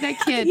 that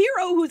kid. A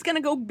hero who's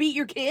gonna go beat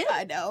your kid?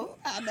 I know.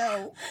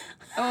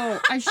 Oh,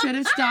 I should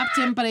have stopped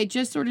him, but I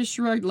just sort of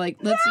shrugged like,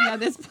 let's see how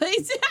this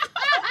plays out.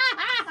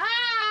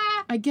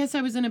 I guess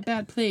I was in a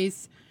bad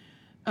place.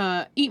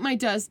 Eat My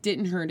Dust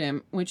didn't hurt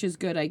him, which is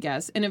good, I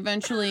guess. And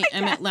eventually,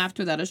 Emmett laughed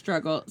without a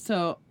struggle.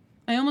 So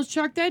I almost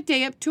chalked that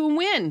day up to a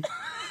win.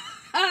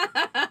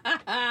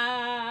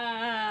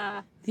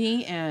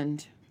 The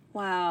end.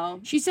 Wow.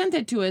 She sent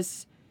that to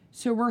us,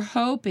 so we're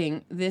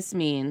hoping this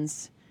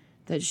means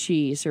that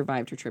she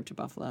survived her trip to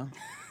Buffalo.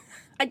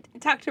 I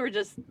talked to her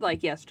just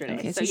yesterday.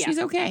 Okay, so she's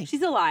okay.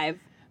 She's alive.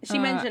 She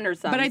mentioned her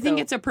son. But I think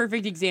it's a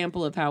perfect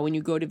example of how when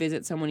you go to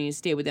visit someone and you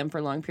stay with them for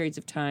long periods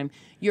of time,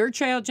 your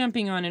child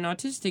jumping on an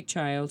autistic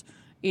child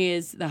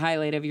is the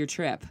highlight of your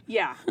trip.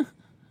 Yeah.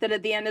 That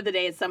at the end of the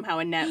day, it's somehow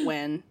a net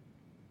win.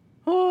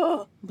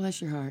 Oh.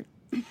 Bless your heart.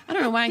 I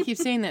don't know why I keep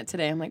saying that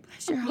today. I'm like,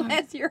 bless your heart.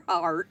 Bless your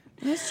heart.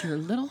 Bless your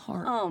little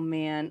heart. Oh,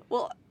 man.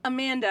 Well,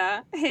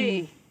 Amanda,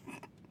 hey.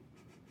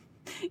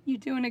 You're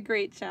doing a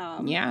great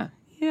job. Yeah.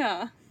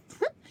 Yeah.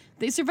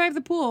 They survived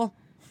the pool.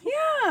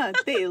 Yeah.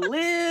 They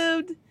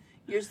lived.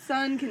 Your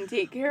son can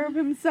take care of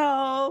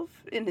himself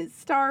and his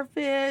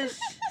starfish.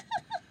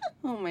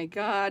 Oh, my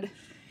God.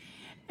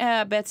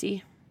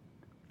 Betsy,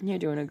 you're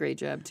doing a great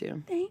job,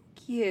 too. Thank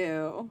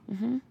you.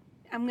 Mm-hmm.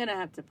 I'm going to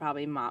have to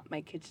probably mop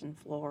my kitchen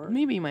floor.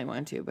 Maybe you might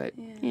want to, but,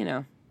 you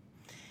know.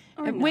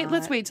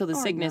 Let's wait till the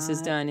sickness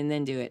is done and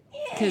then do it.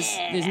 Because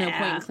there's no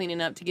point in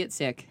cleaning up to get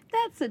sick.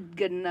 That's a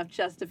good enough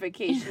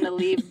justification to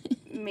leave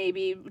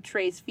maybe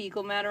trace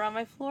fecal matter on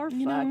my floor.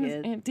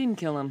 It didn't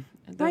kill him.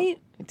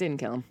 Right? It didn't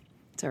kill him.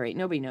 It's all right.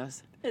 Nobody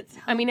knows. It's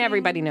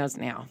everybody knows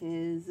now.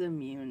 His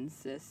immune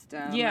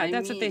system. Yeah,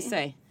 that's what they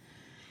say.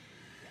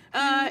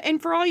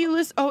 And for all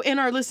you and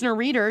our listener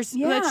readers,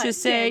 let's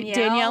just say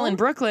Danielle in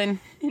Brooklyn.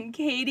 And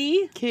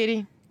Katie.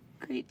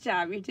 Great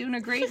job. You're doing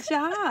a great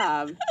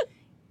job.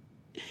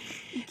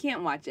 You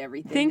can't watch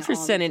everything. Thanks for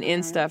sending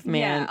in stuff,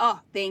 man. Yeah. Oh,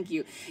 thank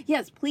you.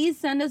 Yes, please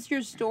send us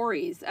your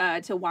stories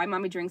to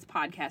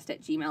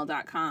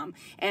whymommydrinkspodcast@gmail.com.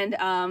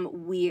 And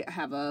we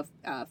have a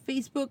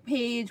Facebook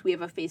page. We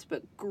have a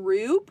Facebook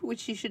group,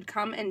 which you should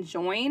come and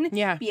join.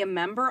 Yeah. Be a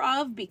member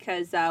of,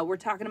 because we're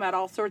talking about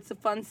all sorts of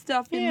fun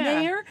stuff in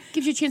there.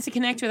 Gives you a chance to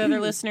connect with other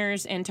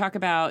listeners and talk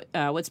about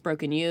what's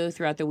broken you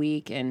throughout the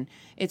week. And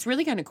it's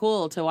really kind of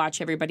cool to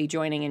watch everybody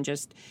joining and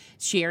just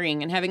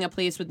sharing and having a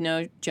place with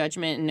no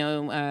judgment and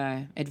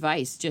no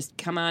advice. Just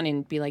come on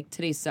and be like,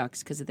 today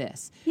sucks because of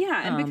this.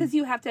 Yeah, and because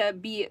you have to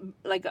be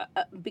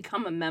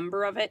become a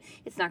member of it,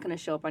 it's not going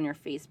to show up on your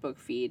Facebook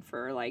feed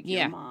for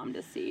your mom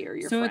to see or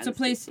your friends. So it's a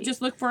place.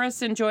 Just look for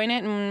us and join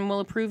it, and we'll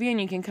approve you,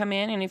 and you can come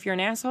in. And if you're an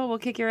asshole, we'll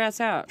kick your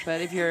ass out.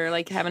 But if you're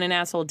having an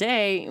asshole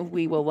day,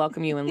 we will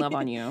welcome you and love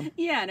on you.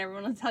 Yeah, and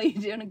everyone will tell you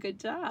you're doing a good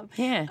job.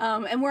 Yeah.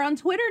 And we're on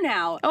Twitter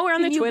now. Oh, we're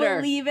on the Twitter. Can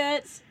you believe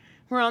it?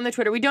 We're on the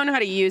Twitter. We don't know how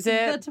to use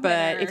it,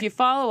 but if you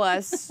follow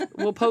us,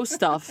 we'll post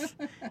stuff,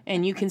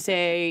 and you can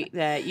say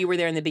that you were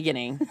there in the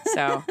beginning.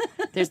 So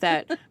there's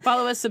that.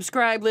 Follow us,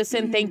 subscribe,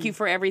 listen. Thank you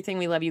for everything.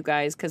 We love you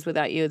guys, because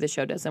without you, the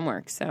show doesn't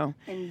work. So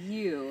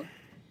you're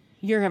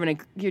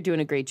doing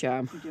a great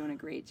job. You're doing a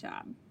great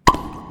job.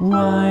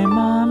 Why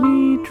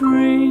Mommy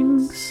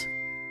Drinks.